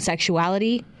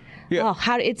homosexuality. Yeah.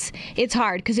 Oh, it's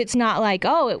hard because it's not like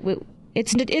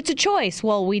it's a choice.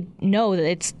 Well, we know that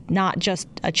it's not just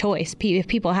a choice. If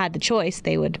people had the choice,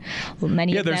 they would.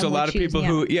 Many of them there's a lot of people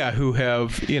who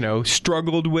have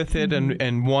struggled with it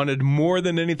and wanted more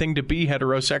than anything to be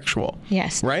heterosexual.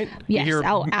 Yes. Right. Yes. You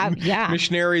hear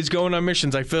missionaries going on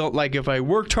missions. I felt like if I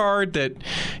worked hard, that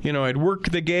I'd work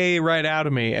the gay right out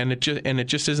of me, and it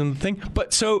just isn't the thing.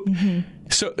 But so. Mm-hmm.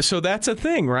 So that's a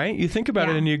thing, right? You think about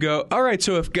it and you go, all right.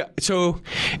 But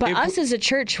us as a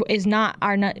church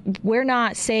we're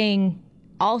not saying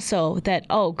also that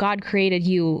God created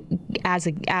you as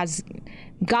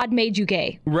God made you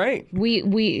gay, right?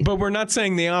 But we're not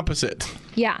saying the opposite.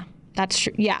 Yeah, that's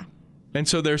true. Yeah. And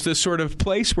so there's this sort of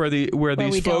place where these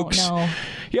we folks, don't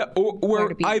know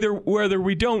or either whether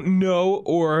we don't know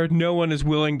or no one is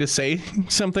willing to say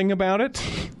something about it.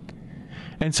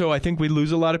 And so I think we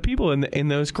lose a lot of people in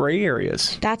those gray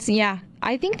areas.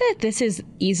 I think that this is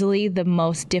easily the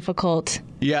most difficult.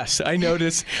 Yes, I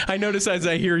notice as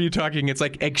I hear you talking, it's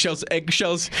like eggshells.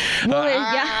 Well,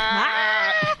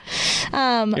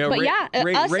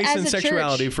 race as and a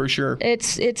sexuality church, for sure.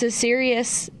 It's a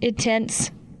serious,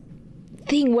 intense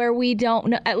thing where we don't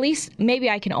know. At least maybe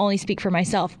I can only speak for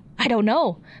myself. I don't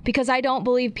know, because I don't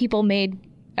believe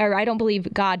I don't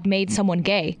believe God made someone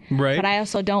gay. Right. But I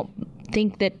also don't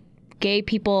think that gay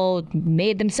people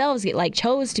made themselves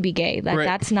chose to be gay.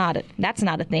 That's not a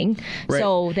thing. Right.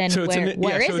 So then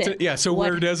where is it? So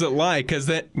where does it lie? Because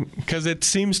it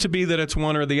seems to be that it's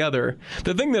one or the other.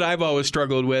 The thing that I've always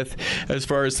struggled with, as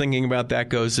far as thinking about that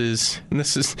goes, is, and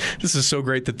this is so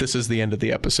great that this is the end of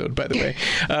the episode, by the way,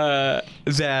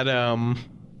 that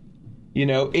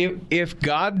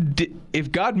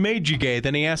if God made you gay,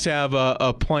 then He has to have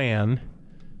a plan.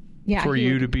 For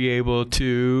you to be able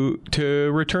to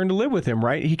return to live with Him,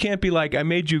 right? He can't be like, I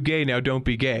made you gay, now don't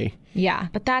be gay. Yeah,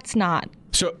 but that's not.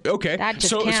 So okay. That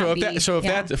just can't be.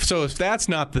 If that's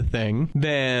not the thing,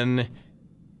 then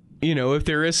if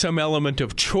there is some element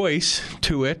of choice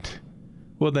to it,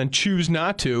 well then choose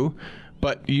not to.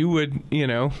 But you would,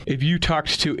 if you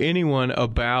talked to anyone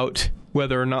about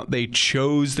whether or not they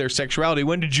chose their sexuality.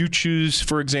 When did you choose,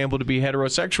 for example, to be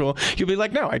heterosexual? You'll be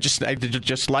like, no, I just liked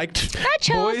I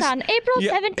chose boys. On April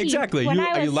 17th. Exactly.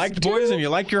 You liked boys and you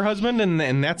like your husband,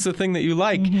 and that's the thing that you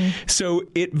like. Mm-hmm. So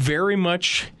it very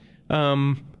much,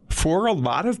 for a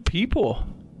lot of people,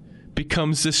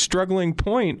 becomes this struggling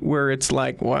point where it's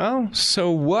like, well,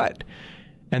 so what?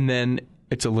 And then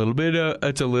it's a little bit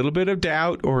of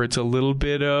doubt, or it's a little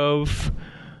bit of,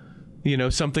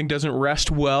 something doesn't rest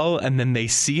well, and then they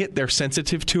see it, they're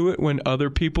sensitive to it when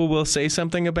other people will say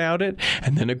something about it,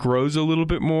 and then it grows a little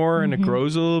bit more, and it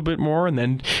grows a little bit more, and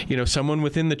then, someone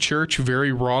within the church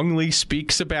very wrongly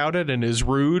speaks about it and is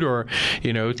rude, or,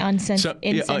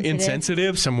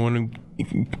 insensitive. Someone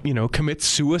commits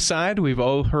suicide. We've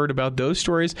all heard about those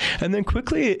stories. And then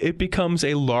quickly it becomes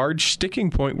a large sticking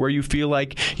point where you feel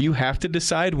like you have to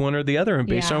decide one or the other. And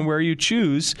based on where you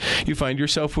choose, you find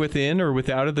yourself within or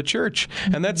without of the church.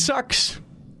 And that sucks.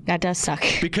 That does suck.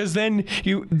 Because then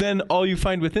all you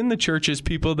find within the church is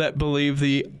people that believe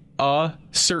a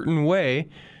certain way.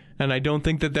 And I don't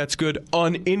think that that's good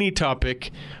on any topic,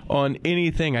 on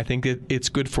anything. I think that it's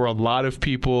good for a lot of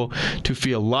people to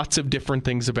feel lots of different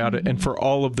things about it, and for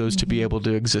all of those to be able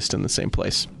to exist in the same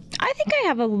place. I think I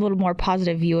have a little more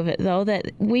positive view of it, though,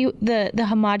 that the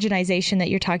homogenization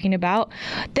that you're talking about,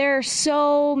 there are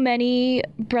so many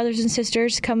brothers and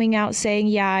sisters coming out saying,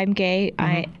 yeah, I'm gay,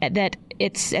 that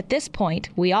it's at this point,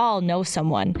 we all know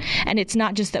someone. And it's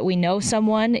not just that we know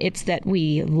someone, it's that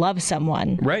we love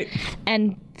someone. Right.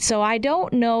 And so I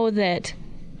don't know that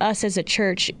us as a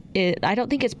church, I don't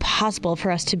think it's possible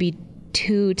for us to be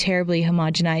too terribly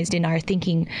homogenized in our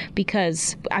thinking,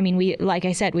 because, like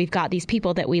I said, we've got these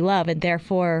people that we love, and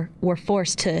therefore we're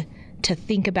forced to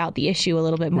think about the issue a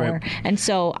little bit more. Right. And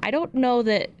so I don't know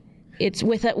that it's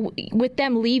with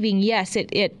them leaving. Yes,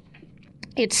 it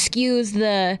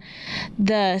skews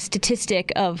the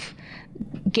statistic of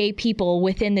gay people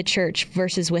within the church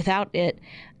versus without it.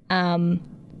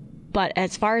 But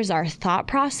as far as our thought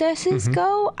processes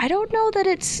go, I don't know that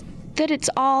it's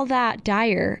all that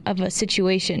dire of a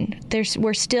situation.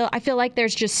 I feel like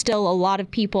there's just still a lot of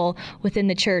people within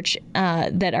the church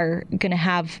that are going to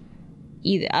have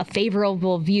either a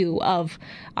favorable view of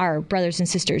our brothers and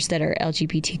sisters that are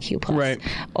LGBTQ+, right,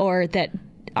 or that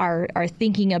are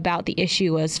thinking about the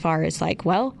issue as far as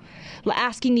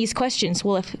asking these questions.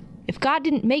 Well, if God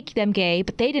didn't make them gay,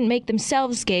 but they didn't make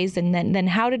themselves gays, then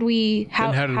how did we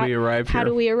arrive here? How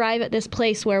do we arrive at this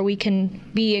place where we can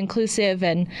be inclusive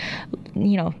and,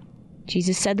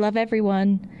 Jesus said love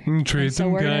everyone. Treat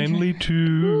them kindly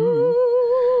too.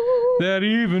 That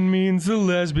even means the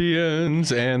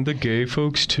lesbians and the gay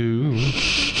folks too.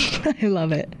 I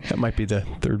love it. That might be the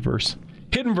third verse.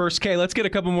 Hidden verse. Okay, let's get a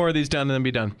couple more of these done and then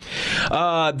be done.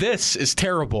 This is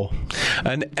terrible.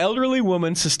 An elderly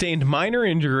woman sustained minor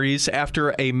injuries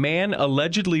after a man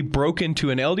allegedly broke into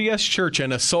an LDS church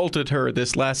and assaulted her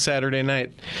this last Saturday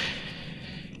night.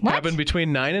 What? Happened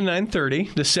between 9 and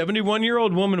 9:30. The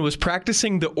 71-year-old woman was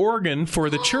practicing the organ for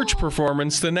the church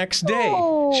performance the next day.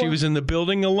 Oh. She was in the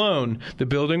building alone. The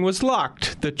building was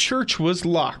locked. The church was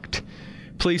locked.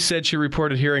 Police said she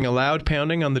reported hearing a loud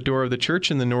pounding on the door of the church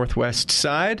in the northwest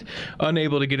side.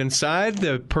 Unable to get inside,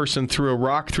 the person threw a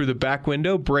rock through the back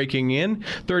window, breaking in.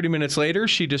 30 minutes later,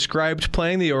 she described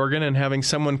playing the organ and having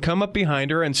someone come up behind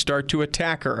her and start to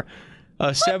attack her. A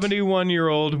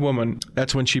 71-year-old woman.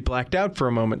 That's when she blacked out for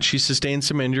a moment. She sustained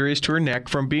some injuries to her neck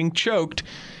from being choked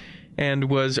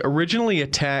and was originally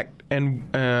attacked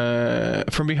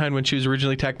from behind when she was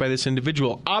originally attacked by this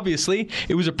individual. Obviously,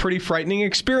 it was a pretty frightening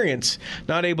experience.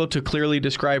 Not able to clearly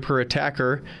describe her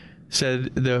attacker,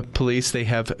 said the police. They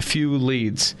have few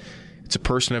leads. It's a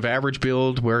person of average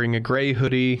build wearing a gray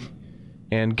hoodie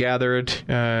and gathered,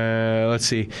 let's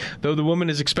see. Though the woman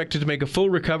is expected to make a full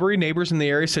recovery, neighbors in the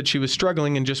area said she was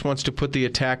struggling and just wants to put the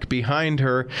attack behind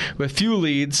her. With few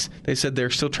leads, they said they're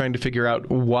still trying to figure out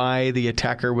why the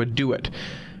attacker would do it.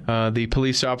 The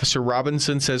police officer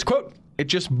Robinson says, quote, "It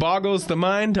just boggles the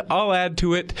mind. I'll add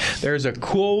to it. There's a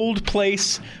cold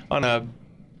place in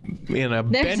a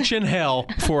bench in hell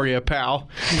for you, pal,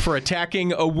 for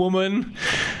attacking a woman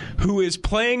who is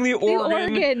playing the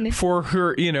organ for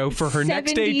her, for her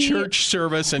next day church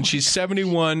service, and she's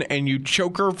 71, and you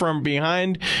choke her from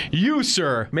behind. You,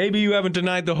 sir, maybe you haven't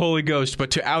denied the Holy Ghost,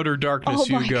 but to outer darkness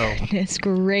you go." Oh my goodness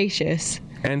gracious!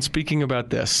 And speaking about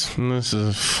this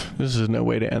is no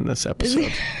way to end this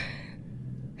episode.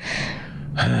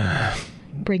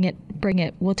 Bring it.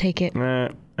 We'll take it. I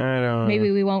don't.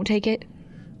 Maybe we won't take it.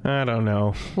 I don't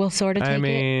know. We'll sort of take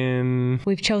it.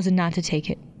 We've chosen not to take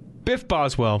it. Biff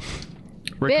Boswell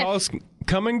recalls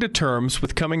coming to terms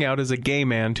with coming out as a gay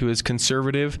man to his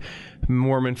conservative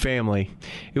Mormon family.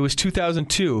 It was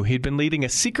 2002. He'd been leading a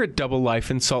secret double life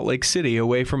in Salt Lake City,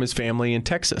 away from his family in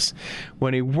Texas,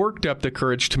 when he worked up the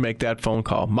courage to make that phone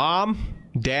call. "Mom,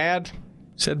 Dad,"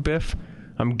 said Biff,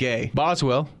 "I'm gay."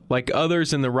 Boswell, like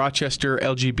others in the Rochester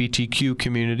LGBTQ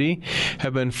community,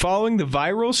 have been following the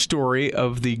viral story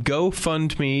of the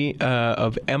GoFundMe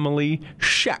of Emily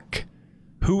Scheck.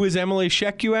 Who is Emily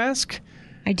Scheck, you ask?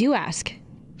 I do ask.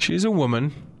 She's a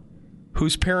woman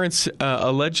whose parents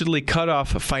allegedly cut off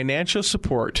financial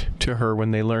support to her when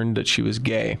they learned that she was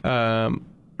gay.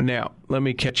 Now, let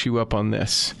me catch you up on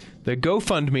this. The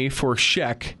GoFundMe for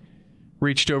Scheck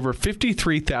reached over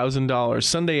 $53,000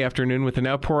 Sunday afternoon with an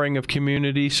outpouring of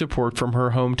community support from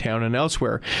her hometown and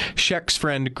elsewhere. Scheck's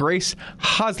friend Grace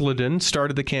Hosleden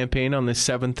started the campaign on the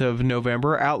 7th of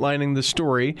November, outlining the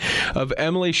story of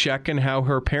Emily Scheck and how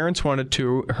her parents wanted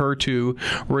her to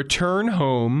return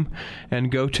home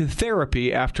and go to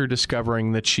therapy after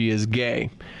discovering that she is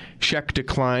gay. Scheck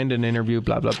declined an interview,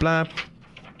 blah, blah, blah.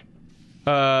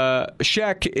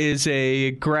 Scheck is a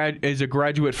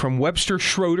graduate from Webster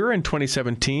Schroeder in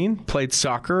 2017, played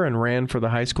soccer and ran for the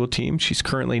high school team. She's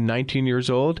currently 19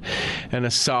 years old and a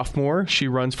sophomore. She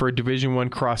runs for a Division I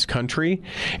cross country.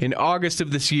 In August of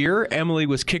this year, Emily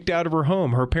was kicked out of her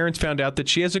home. Her parents found out that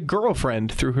she has a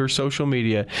girlfriend through her social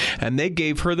media, and they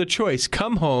gave her the choice: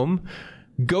 come home,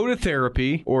 go to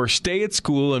therapy, or stay at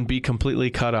school and be completely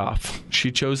cut off.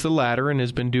 She chose the latter and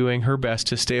has been doing her best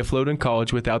to stay afloat in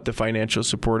college without the financial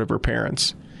support of her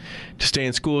parents. To stay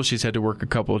in school, she's had to work a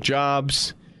couple of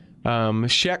jobs.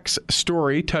 Scheck's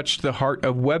story touched the heart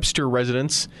of Webster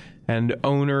residents and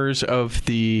owners of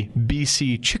the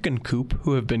BC Chicken Coop,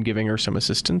 who have been giving her some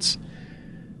assistance.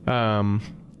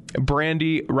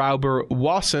 Brandy Rauber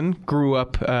Wasson grew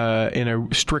up in a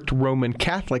strict Roman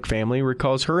Catholic family.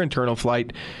 Recalls her internal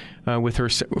fight with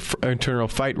herself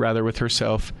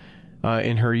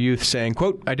in her youth, saying,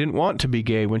 quote, "I didn't want to be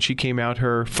gay. When she came out,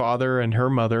 her father and her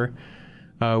mother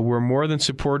were more than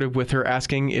supportive, with her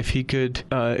asking if he could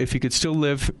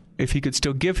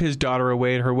still give his daughter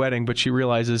away at her wedding, but she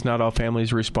realizes not all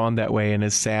families respond that way and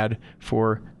is sad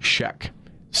for Scheck."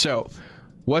 So,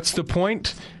 what's the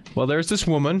point? Well, there's this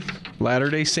woman,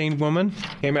 Latter-day Saint woman,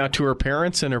 came out to her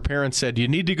parents, and her parents said, "You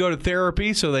need to go to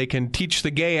therapy so they can teach the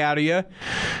gay out of you,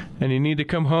 and you need to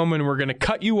come home, and we're going to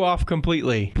cut you off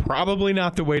completely." Probably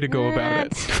not the way to go about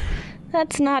it.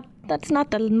 That's not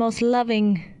the most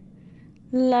loving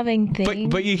thing.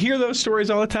 But you hear those stories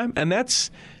all the time, and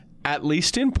that's, at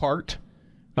least in part,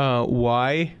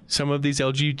 why some of these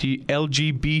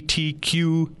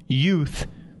LGBTQ youth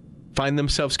find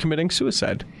themselves committing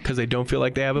suicide, because they don't feel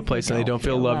like they have a place and they don't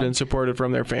feel loved and supported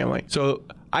from their family. So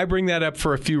I bring that up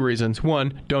for a few reasons.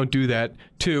 One, don't do that.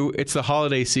 Two, it's the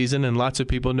holiday season, and lots of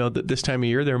people know that this time of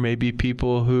year there may be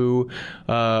people who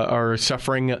are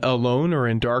suffering alone or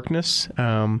in darkness,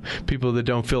 people that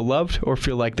don't feel loved or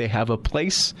feel like they have a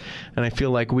place. And I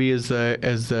feel like we as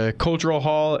the Cultural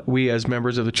Hall, we as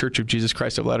members of the Church of Jesus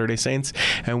Christ of Latter-day Saints,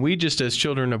 and we just as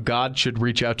children of God should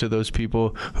reach out to those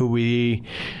people who we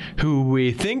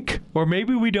think, or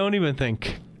maybe we don't even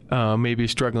think, maybe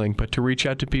struggling, but to reach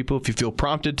out to people if you feel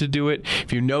prompted to do it,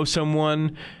 if you know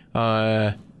someone,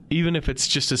 even if it's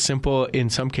just as simple, in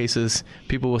some cases,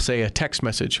 people will say a text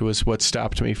message was what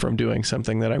stopped me from doing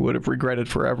something that I would have regretted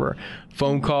forever.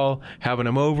 Phone call, having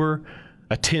them over,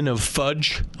 a tin of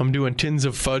fudge. I'm doing tins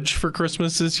of fudge for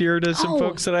Christmas this year to some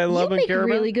folks that I love and care about.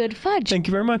 You make really good fudge. Thank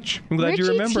you very much. I'm glad Richie you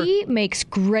remember. T makes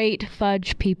great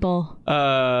fudge, people.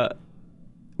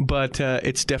 But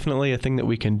it's definitely a thing that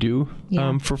we can do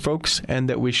for folks and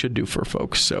that we should do for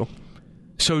folks.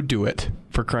 So do it,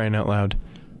 for crying out loud.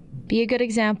 Be a good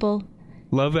example.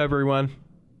 Love everyone.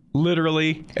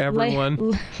 Literally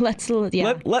everyone. Let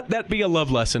that be a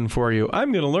love lesson for you.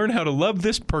 I'm going to learn how to love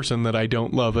this person that I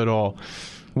don't love at all.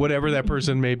 Whatever that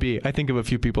person may be. I think of a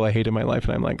few people I hate in my life,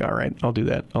 and I'm like, all right, I'll do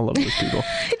that. I'll love those people.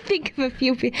 I think of a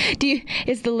few people.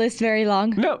 Is the list very long?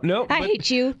 No. I hate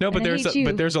you. No, but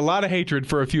there's a lot of hatred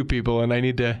for a few people, and I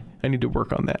need to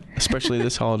work on that, especially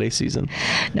this holiday season.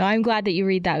 No, I'm glad that you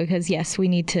read that because yes, we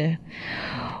need to.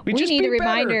 We just need be a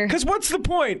reminder. Because what's the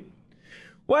point?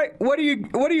 What do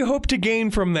you hope to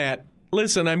gain from that?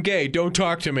 Listen, I'm gay. Don't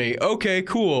talk to me. Okay,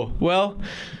 cool. Well,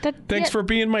 thanks for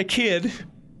being my kid.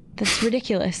 That's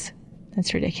ridiculous.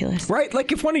 That's ridiculous. Right?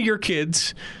 Like if one of your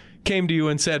kids came to you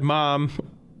and said, "Mom,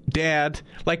 Dad,"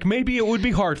 like maybe it would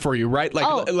be hard for you, right?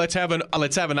 Like let's have an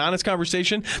honest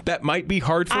conversation. That might be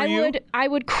hard for you. I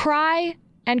would cry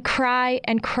and cry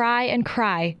and cry and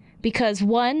cry because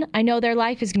one, I know their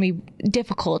life is going to be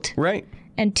difficult. Right.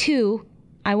 And two,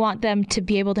 I want them to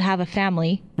be able to have a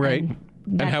family. Right.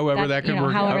 And however that could work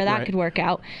out. However that could work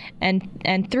out.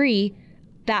 And three,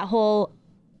 that whole,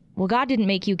 well, God didn't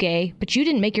make you gay, but you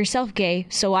didn't make yourself gay.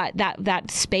 So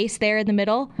that space there in the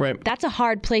middle, right. That's a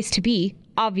hard place to be.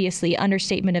 Obviously,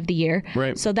 understatement of the year.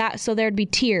 Right. So there'd be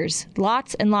tears,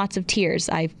 lots and lots of tears.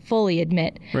 I fully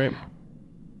admit. Right.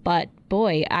 But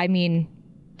boy, I mean,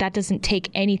 that doesn't take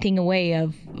anything away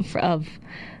of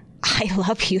I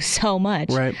love you so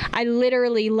much. Right. I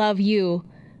literally love you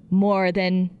more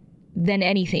than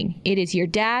anything. It is your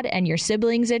dad and your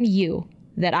siblings and you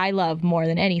that I love more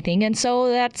than anything. And so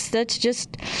that's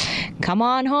just come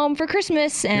on home for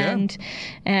Christmas and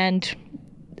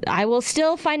I will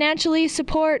still financially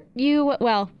support you.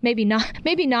 Well, maybe not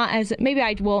maybe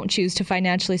I won't choose to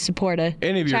financially support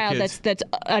any of your child kids. that's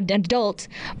an adult.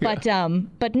 But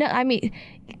no, I mean,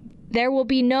 there will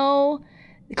be no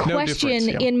question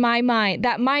in my mind.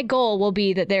 That my goal will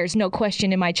be that there's no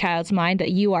question in my child's mind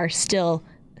that you are still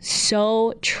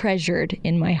so treasured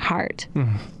in my heart.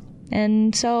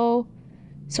 And so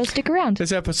stick around.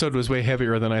 This episode was way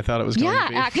heavier than I thought it was going to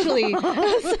be. Yeah, actually.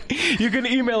 You can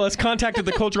email us,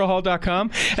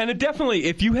 contact@theculturalhall.com. And definitely,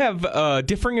 if you have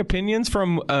differing opinions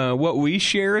from what we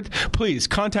shared, please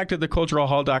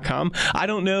contact@theculturalhall.com. I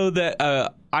don't know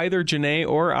that either Janae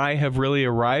or I have really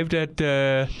arrived at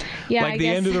the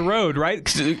end of the road, right?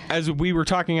 'Cause as we were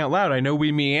talking out loud, I know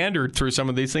we meandered through some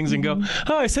of these things and go,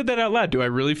 oh, I said that out loud. Do I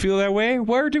really feel that way?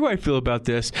 Where do I feel about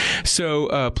this?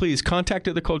 So please,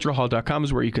 contact@theculturalhall.com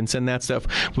is where you can send that stuff.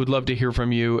 We'd love to hear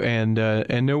from you and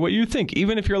know what you think.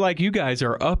 Even if you're like, you guys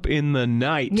are up in the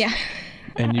night. Yeah.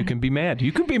 And you can be mad.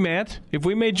 You can be mad. If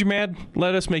we made you mad,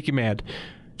 let us make you mad.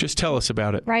 Just tell us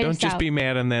about it. Write Don't us just out. be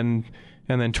mad and then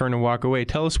turn and walk away.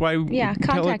 Tell us why. Yeah,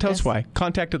 tell contact us us. why.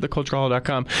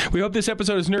 Contact@theculturalhall.com. We hope this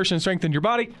episode has nourished and strengthened your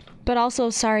body. But also,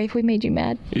 sorry if we made you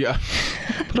mad. Yeah.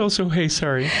 But also, hey,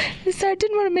 sorry. Sorry, I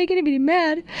didn't want to make anybody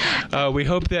mad. We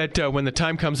hope that when the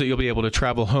time comes that you'll be able to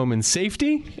travel home in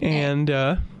safety. And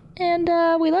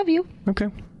we love you. Okay.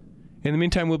 In the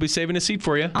meantime, we'll be saving a seat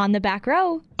for you. On the back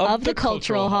row of the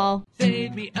Cultural Hall.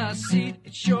 Save me a seat,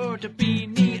 it's sure to be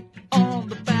neat. On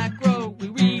the back row, we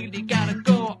really gotta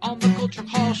go on the Cultural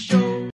Hall show.